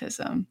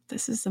magnetism.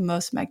 This is the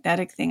most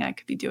magnetic thing I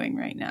could be doing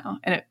right now.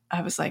 And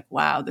I was like,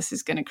 wow, this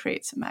is going to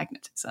create some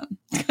magnetism,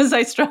 because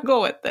I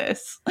struggle with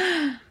this.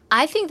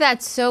 I think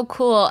that's so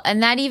cool.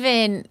 And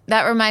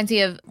that reminds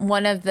me of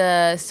one of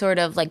the sort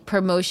of like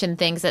promotion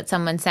things that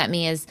someone sent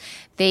me, is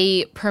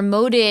they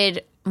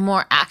promoted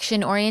more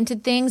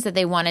action-oriented things that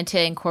they wanted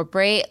to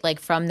incorporate, like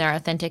from their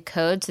authentic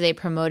code. So they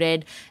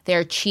promoted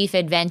their chief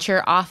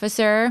adventure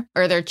officer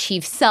or their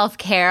chief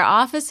self-care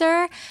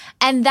officer.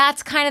 And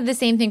that's kind of the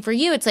same thing for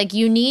you. It's like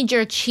you need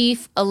your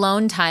chief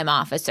alone time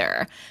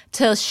officer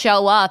to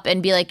show up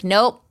and be like,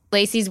 nope,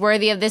 Lacey's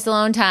worthy of this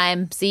alone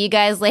time. See you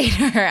guys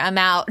later. I'm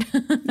out.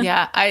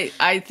 Yeah,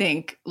 I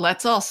think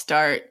let's all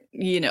start,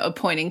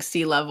 appointing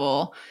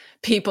C-level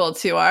people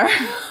to our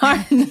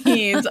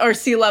needs, or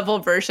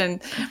C-level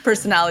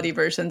personality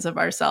versions of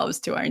ourselves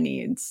to our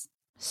needs.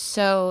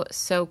 So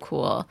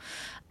cool.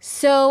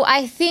 So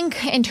I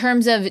think in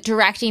terms of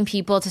directing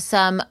people to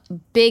some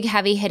big,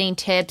 heavy hitting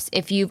tips,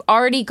 if you've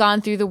already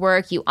gone through the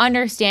work, you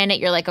understand it,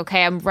 you're like,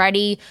 okay, I'm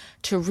ready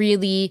to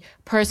really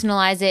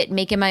personalize it,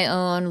 make it my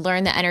own,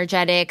 learn the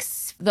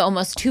energetics, the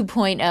almost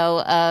 2.0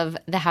 of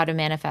the How to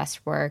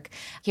Manifest work.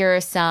 Here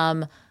are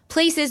some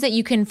places that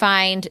you can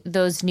find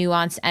those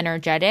nuanced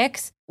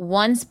energetics.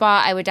 One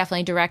spot I would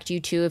definitely direct you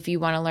to if you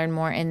want to learn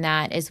more in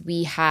that is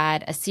we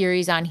had a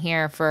series on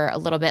here for a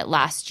little bit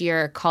last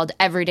year called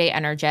Everyday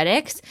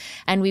Energetics.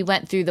 And we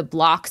went through the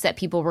blocks that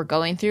people were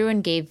going through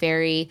and gave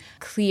very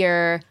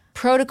clear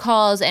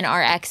protocols and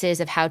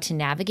RXs of how to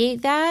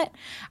navigate that.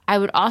 I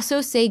would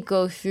also say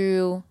go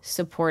through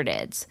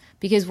Supporteds,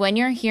 because when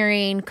you're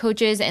hearing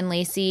coaches and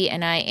Lacey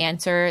and I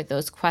answer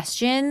those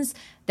questions,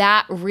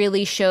 that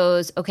really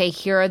shows, okay,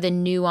 here are the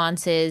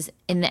nuances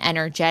in the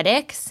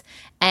energetics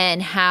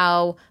and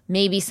how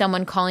maybe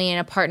someone calling in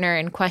a partner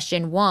in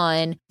question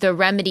 1, the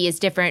remedy is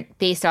different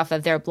based off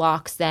of their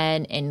blocks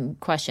than in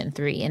question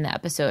 3 in the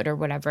episode or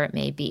whatever it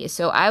may be.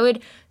 So I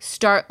would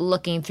start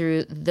looking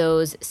through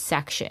those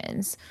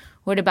sections.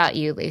 What about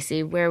you,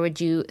 Lacey? Where would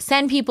you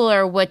send people,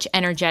 or which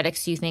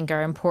energetics do you think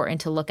are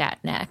important to look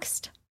at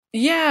next?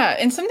 Yeah,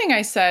 and something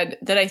I said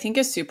that I think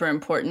is super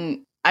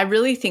important, I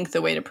really think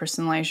the way to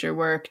personalize your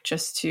work,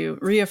 just to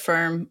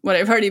reaffirm what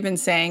I've already been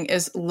saying,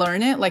 is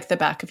learn it like the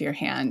back of your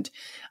hand.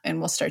 And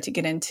we'll start to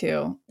get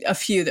into a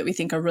few that we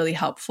think are really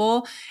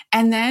helpful.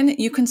 And then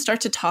you can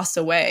start to toss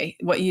away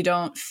what you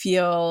don't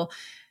feel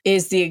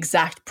is the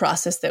exact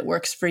process that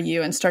works for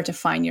you and start to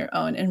find your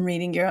own and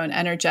reading your own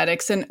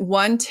energetics. And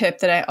one tip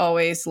that I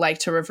always like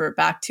to revert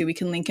back to, we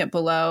can link it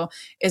below,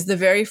 is the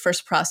very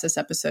first process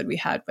episode we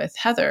had with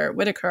Heather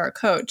Whitaker, our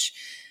coach.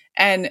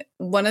 And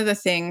one of the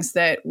things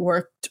that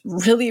worked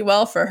really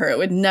well for her, it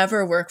would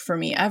never work for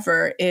me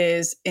ever,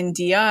 is in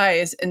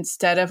DIs,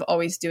 instead of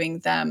always doing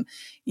them,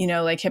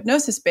 like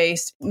hypnosis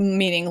based,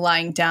 meaning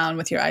lying down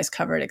with your eyes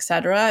covered,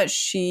 etc.,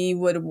 she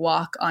would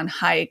walk on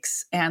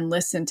hikes and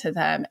listen to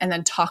them and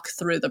then talk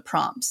through the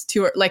prompts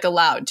to her, like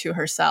aloud to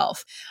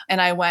herself. And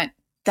I went,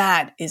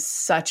 that is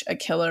such a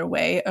killer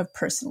way of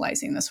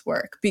personalizing this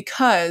work,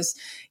 because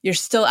you're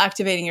still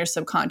activating your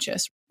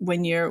subconscious.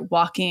 When you're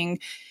walking,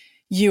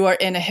 you are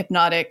in a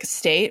hypnotic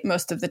state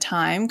most of the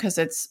time because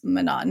it's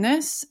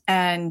monotonous.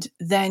 And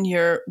then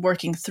you're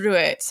working through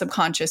it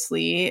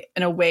subconsciously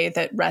in a way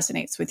that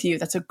resonates with you.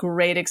 That's a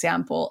great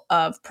example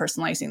of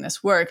personalizing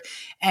this work.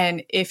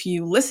 And if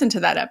you listen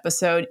to that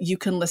episode, you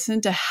can listen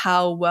to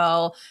how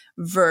well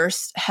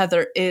versed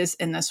Heather is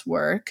in this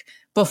work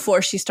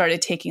before she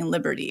started taking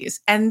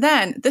liberties. And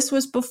then this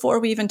was before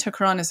we even took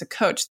her on as a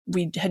coach.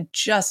 We had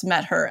just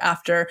met her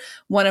after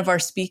one of our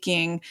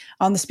speaking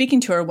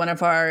tour, one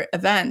of our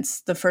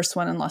events, the first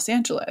one in Los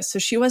Angeles. So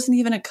she wasn't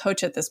even a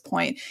coach at this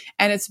point.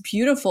 And it's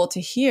beautiful to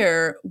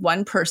hear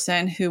one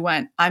person who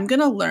went, I'm going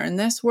to learn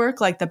this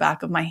work like the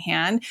back of my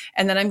hand,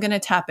 and then I'm going to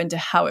tap into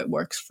how it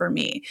works for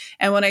me.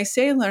 And when I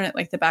say learn it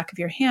like the back of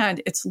your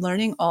hand, it's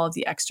learning all of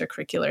the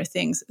extracurricular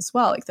things as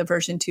well, like the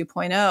version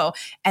 2.0,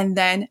 and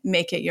then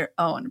make it your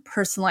own.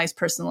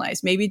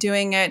 Personalize. Maybe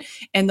doing it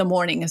in the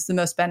morning is the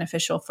most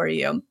beneficial for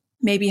you.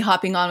 Maybe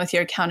hopping on with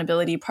your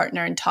accountability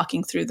partner and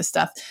talking through the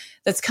stuff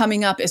that's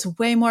coming up is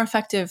way more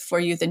effective for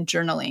you than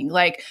journaling.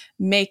 Like,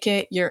 make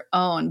it your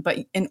own. But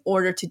in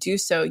order to do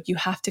so, you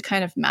have to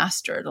kind of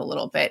master it a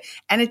little bit.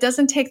 And it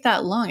doesn't take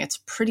that long. It's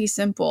pretty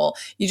simple.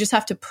 You just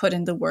have to put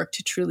in the work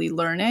to truly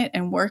learn it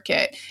and work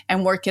it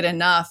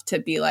enough to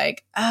be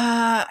like,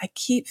 I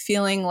keep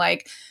feeling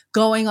like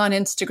going on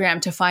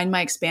Instagram to find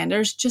my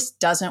expanders just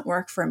doesn't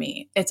work for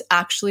me. It's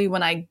actually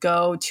when I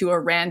go to a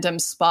random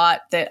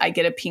spot that I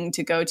get a ping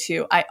to go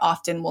to, I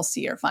often will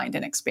see or find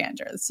an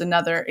expander. That's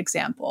another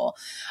example.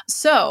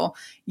 So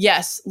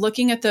yes,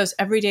 looking at those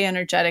everyday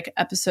energetic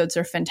episodes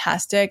are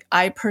fantastic.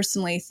 I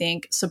personally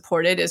think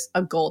Supported is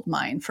a gold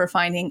mine for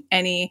finding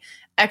any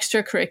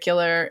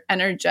extracurricular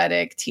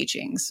energetic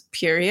teachings,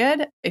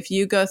 period. If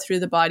you go through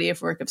the body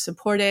of work of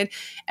Supported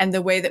and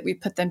the way that we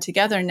put them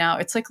together now,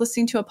 it's like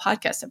listening to a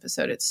podcast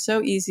episode. It's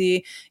so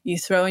easy. You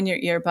throw in your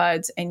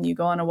earbuds and you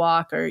go on a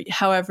walk, or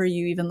however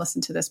you even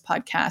listen to this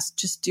podcast.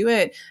 Just do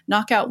it.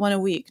 Knock out one a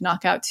week,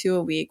 knock out two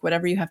a week,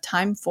 whatever you have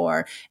time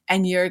for.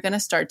 And you're going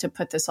to start to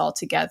put this all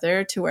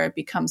together to where it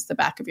becomes the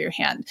back of your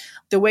hand.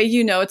 The way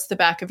you know it's the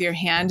back of your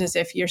hand is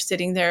if you're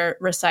sitting there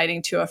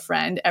reciting to a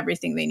friend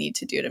everything they need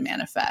to do to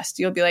manifest.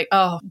 You'll be like,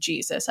 oh,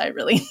 Jesus, I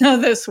really know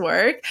this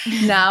work.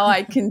 Now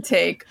I can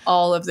take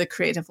all of the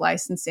creative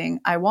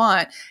licensing I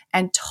want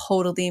and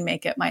totally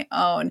make it my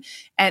own.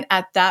 And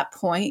at that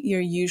point, you're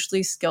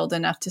usually skilled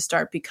enough to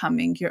start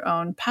becoming your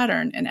own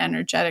pattern and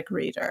energetic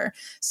reader.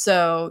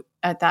 So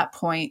at that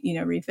point,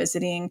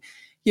 revisiting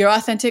your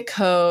authentic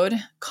code,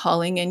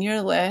 calling in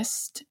your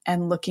list,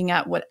 and looking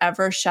at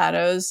whatever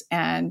shadows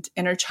and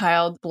inner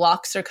child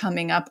blocks are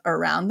coming up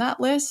around that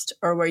list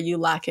or where you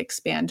lack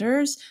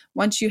expanders.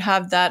 Once you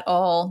have that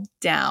all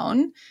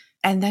down,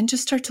 And then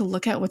just start to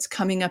look at what's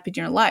coming up in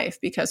your life,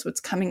 because what's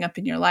coming up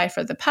in your life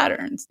are the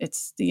patterns.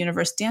 It's the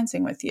universe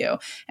dancing with you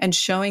and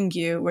showing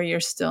you where you're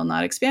still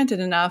not expanded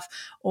enough,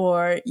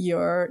 or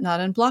you're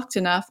not unblocked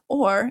enough,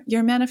 or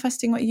you're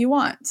manifesting what you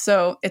want.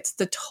 So it's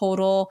the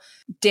total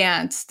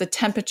dance, the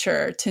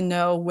temperature to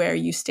know where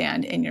you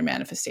stand in your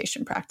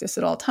manifestation practice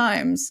at all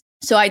times.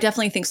 So I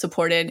definitely think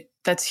supported,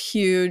 that's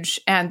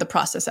huge. And the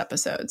process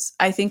episodes.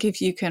 I think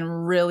if you can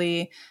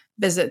really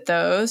visit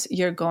those,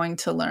 you're going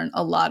to learn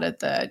a lot of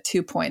the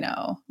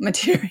 2.0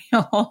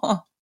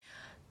 material.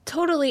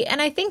 Totally.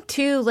 And I think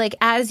too, like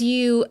as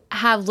you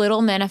have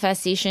little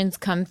manifestations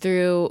come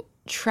through,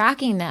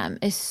 tracking them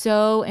is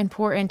so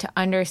important to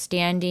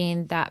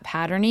understanding that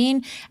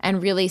patterning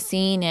and really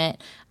seeing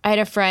it. I had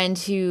a friend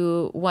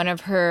who one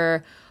of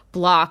her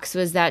blocks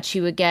was that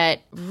she would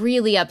get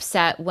really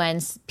upset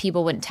when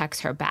people wouldn't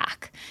text her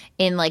back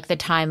in like the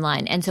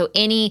timeline. And so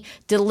any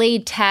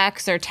delayed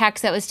text or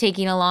text that was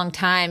taking a long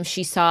time,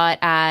 she saw it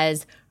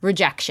as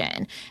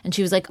rejection. And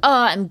she was like,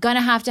 oh, I'm going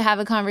to have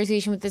a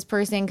conversation with this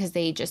person because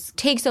they just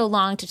take so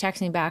long to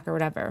text me back or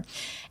whatever.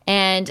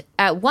 And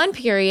at one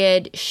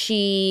period,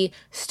 she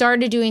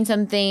started doing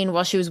something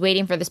while she was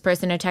waiting for this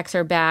person to text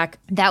her back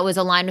that was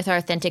aligned with her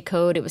authentic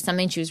code. It was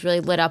something she was really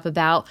lit up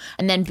about.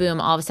 And then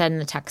boom, all of a sudden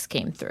the text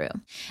came through.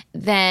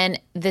 Then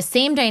the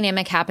same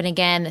dynamic happened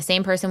again. The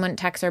same person wouldn't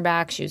text her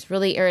back. She was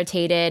really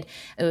irritated.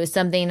 It was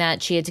something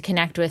that she had to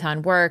connect with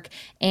on work.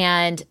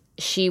 And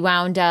she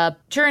wound up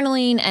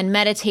journaling and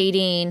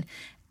meditating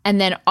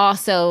and then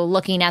also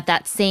looking at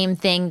that same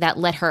thing that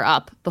lit her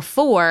up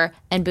before,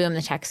 and boom,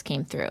 the text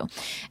came through.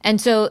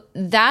 And so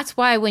that's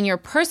why when you're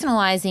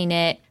personalizing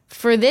it,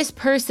 for this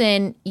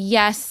person,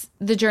 yes,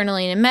 the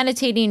journaling and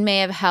meditating may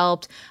have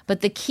helped,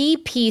 but the key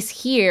piece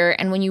here,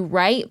 and when you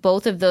write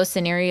both of those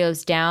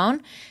scenarios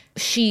down,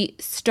 she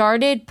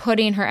started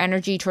putting her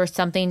energy towards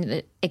something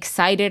that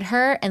excited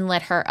her and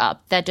lit her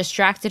up, that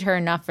distracted her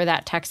enough for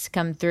that text to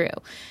come through.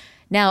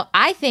 Now,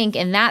 I think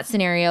in that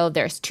scenario,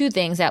 there's two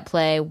things at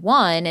play.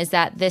 One is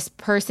that this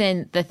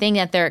person, the thing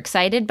that they're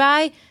excited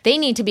by, they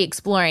need to be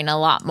exploring a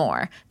lot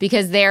more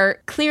because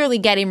they're clearly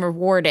getting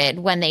rewarded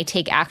when they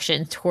take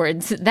action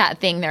towards that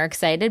thing they're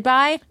excited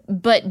by.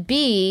 But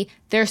B,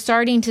 they're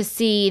starting to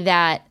see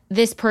that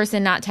this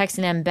person not texting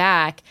them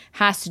back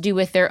has to do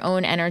with their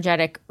own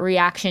energetic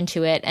reaction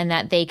to it, and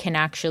that they can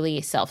actually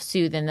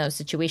self-soothe in those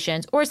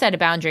situations or set a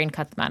boundary and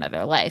cut them out of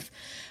their life.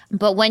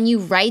 But when you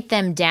write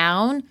them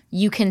down,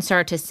 you can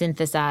start to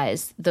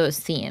synthesize those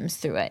themes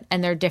through it,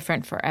 and they're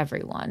different for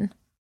everyone.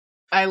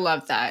 I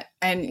love that.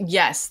 And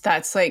yes,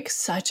 that's like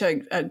such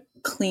a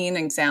clean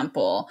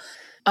example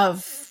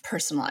of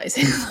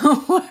personalizing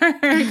the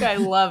work. I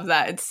love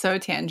that. It's so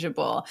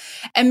tangible.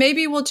 And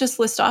maybe we'll just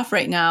list off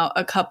right now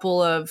a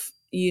couple of,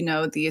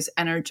 these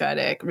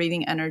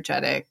reading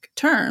energetic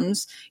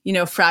terms,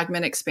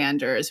 fragment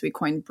expanders. We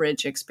coined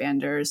bridge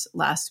expanders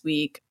last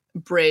week.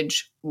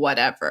 Bridge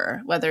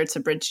whatever, whether it's a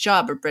bridge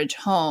job or bridge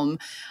home.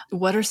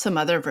 What are some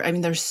other,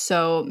 there's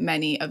so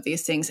many of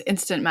these things.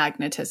 Instant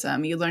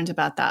magnetism. You learned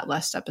about that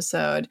last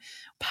episode.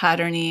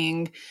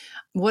 Patterning.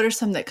 What are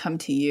some that come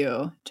to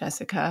you,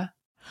 Jessica?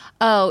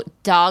 Oh,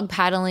 dog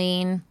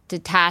paddling,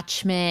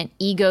 detachment,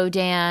 ego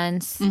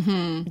dance,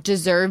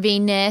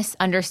 deservingness,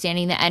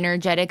 understanding the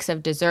energetics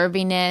of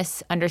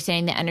deservingness,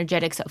 understanding the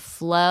energetics of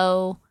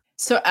flow.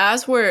 So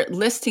as we're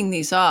listing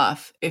these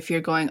off, if you're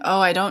going,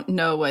 oh, I don't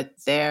know what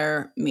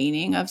their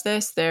meaning of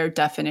this, their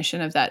definition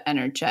of that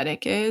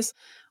energetic is,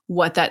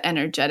 what that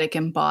energetic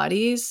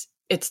embodies,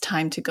 it's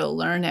time to go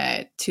learn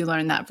it, to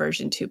learn that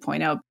version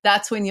 2.0.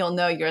 That's when you'll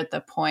know you're at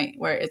the point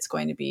where it's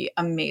going to be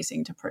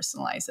amazing to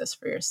personalize this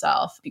for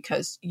yourself,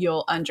 because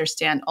you'll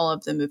understand all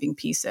of the moving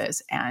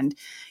pieces and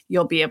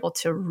you'll be able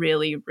to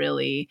really,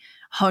 really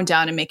hone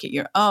down and make it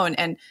your own.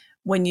 And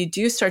when you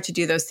do start to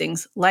do those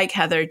things like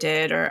Heather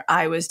did, or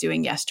I was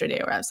doing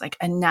yesterday, where I was like,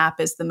 a nap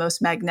is the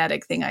most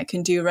magnetic thing I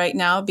can do right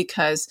now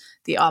because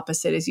the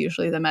opposite is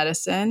usually the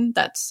medicine.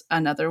 That's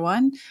another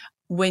one.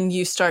 When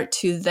you start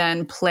to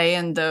then play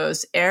in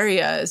those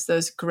areas,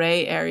 those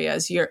gray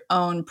areas, your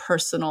own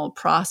personal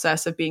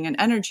process of being an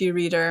energy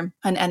reader,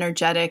 an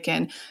energetic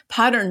and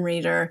pattern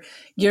reader,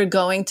 you're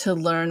going to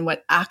learn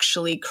what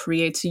actually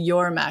creates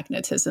your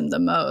magnetism the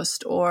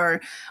most, or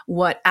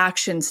what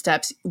action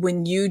steps,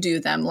 when you do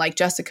them, like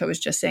Jessica was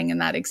just saying in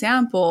that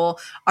example,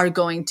 are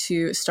going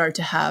to start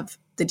to have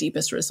the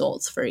deepest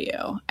results for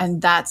you.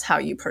 And that's how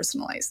you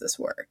personalize this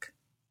work.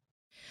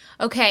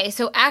 Okay,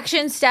 so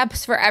action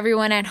steps for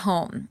everyone at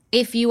home.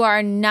 If you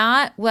are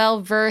not well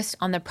versed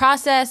on the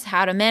process,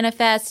 how to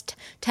manifest,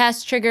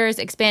 test triggers,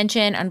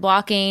 expansion,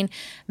 unblocking,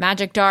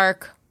 magic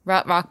dark,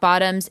 rock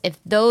bottoms, if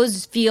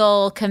those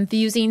feel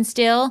confusing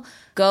still,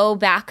 go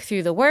back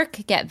through the work,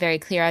 get very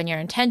clear on your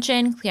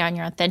intention, clear on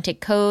your authentic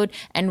code,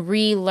 and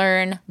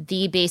relearn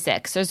the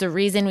basics. There's a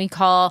reason we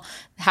call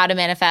How to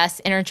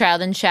Manifest, Inner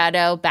Child and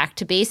Shadow back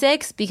to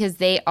basics, because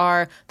they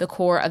are the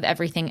core of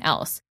everything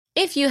else.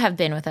 If you have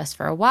been with us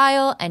for a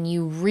while and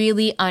you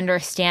really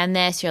understand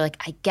this, you're like,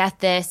 I get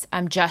this.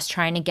 I'm just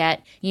trying to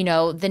get,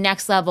 the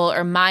next level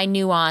or my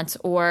nuance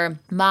or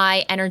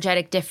my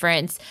energetic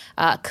difference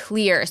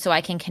clear so I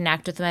can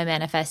connect with my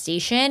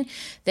manifestation,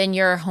 then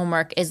your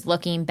homework is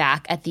looking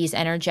back at these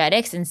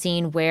energetics and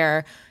seeing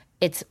where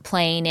it's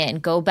playing in.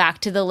 Go back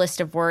to the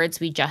list of words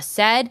we just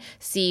said,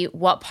 see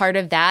what part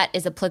of that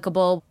is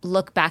applicable,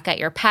 look back at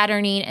your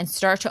patterning and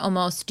start to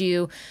almost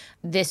do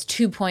this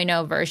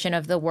 2.0 version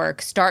of the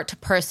work, start to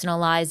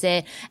personalize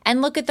it and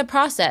look at the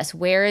process.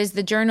 Where is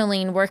the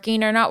journaling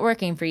working or not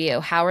working for you?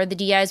 How are the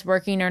DIs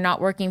working or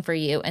not working for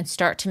you? And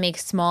start to make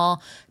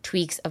small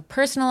tweaks of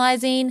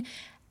personalizing.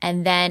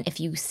 And then if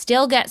you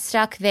still get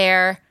stuck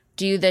there,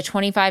 do the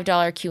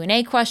 $25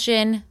 Q&A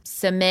question,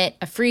 submit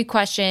a free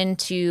question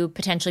to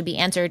potentially be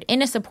answered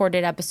in a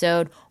supported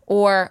episode,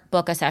 or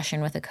book a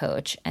session with a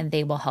coach and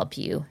they will help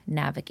you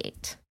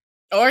navigate.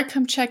 Or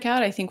come check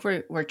out. I think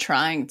we're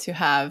trying to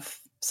have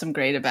some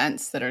great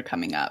events that are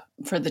coming up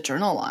for the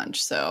journal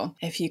launch. So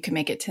if you can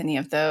make it to any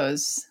of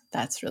those,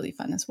 that's really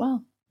fun as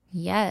well.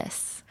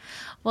 Yes.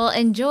 Well,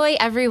 enjoy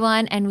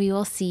everyone, and we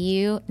will see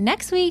you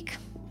next week.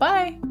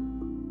 Bye.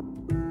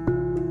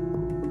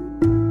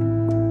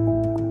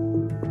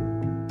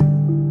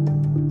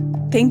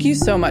 Thank you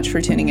so much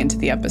for tuning into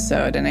the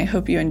episode, and I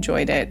hope you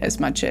enjoyed it as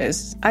much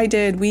as I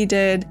did, we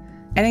did.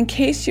 And in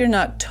case you're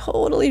not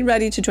totally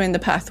ready to join the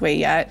pathway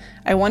yet,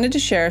 I wanted to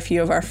share a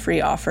few of our free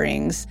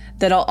offerings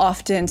that I'll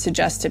often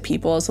suggest to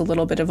people as a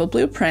little bit of a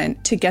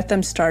blueprint to get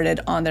them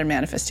started on their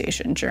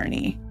manifestation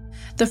journey.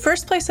 The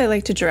first place I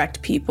like to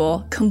direct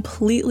people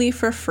completely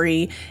for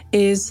free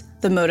is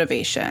the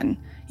motivation.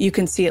 You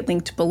can see it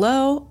linked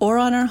below or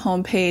on our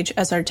homepage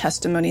as our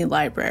testimony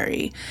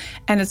library.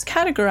 And it's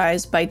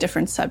categorized by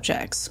different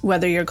subjects,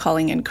 whether you're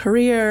calling in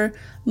career,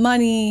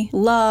 money,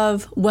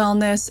 love,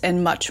 wellness,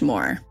 and much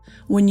more.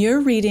 When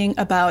you're reading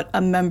about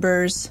a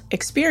member's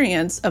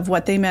experience of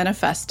what they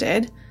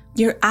manifested,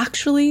 you're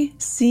actually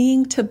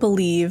seeing to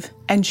believe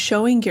and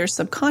showing your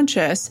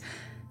subconscious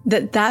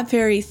that that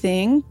very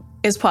thing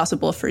is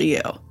possible for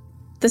you.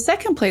 The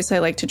second place I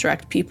like to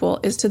direct people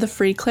is to the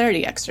free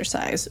clarity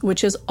exercise,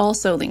 which is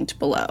also linked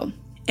below.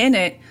 In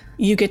it,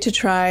 you get to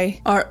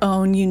try our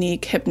own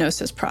unique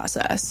hypnosis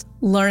process,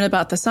 learn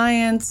about the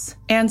science,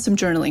 and some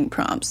journaling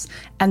prompts.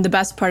 And the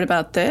best part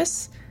about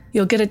this,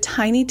 you'll get a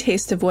tiny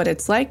taste of what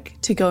it's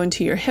like to go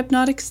into your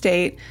hypnotic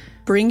state,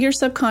 bring your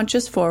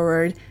subconscious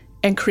forward,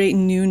 and create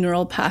new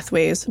neural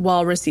pathways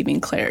while receiving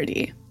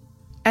clarity.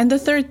 And the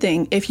third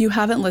thing, if you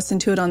haven't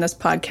listened to it on this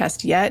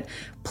podcast yet,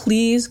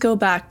 please go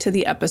back to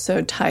the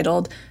episode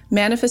titled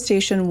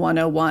Manifestation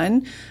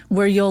 101,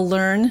 where you'll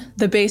learn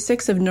the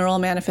basics of neural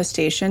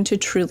manifestation to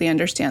truly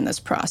understand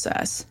this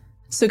process.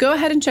 So go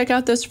ahead and check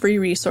out those free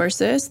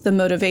resources, the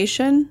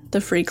motivation,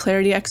 the free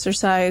clarity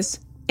exercise,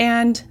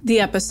 and the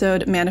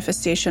episode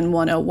Manifestation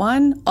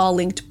 101, all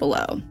linked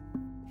below.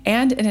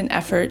 And in an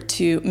effort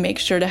to make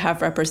sure to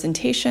have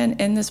representation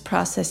in this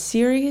process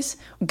series,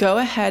 go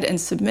ahead and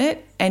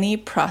submit any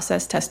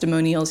process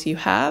testimonials you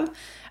have,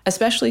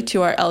 especially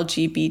to our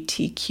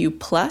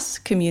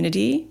LGBTQ+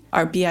 community,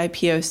 our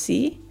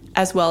BIPOC,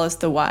 as well as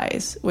the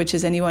WISE, which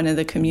is anyone in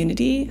the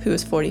community who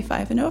is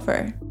 45 and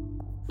over.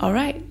 All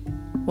right,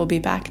 we'll be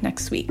back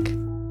next week.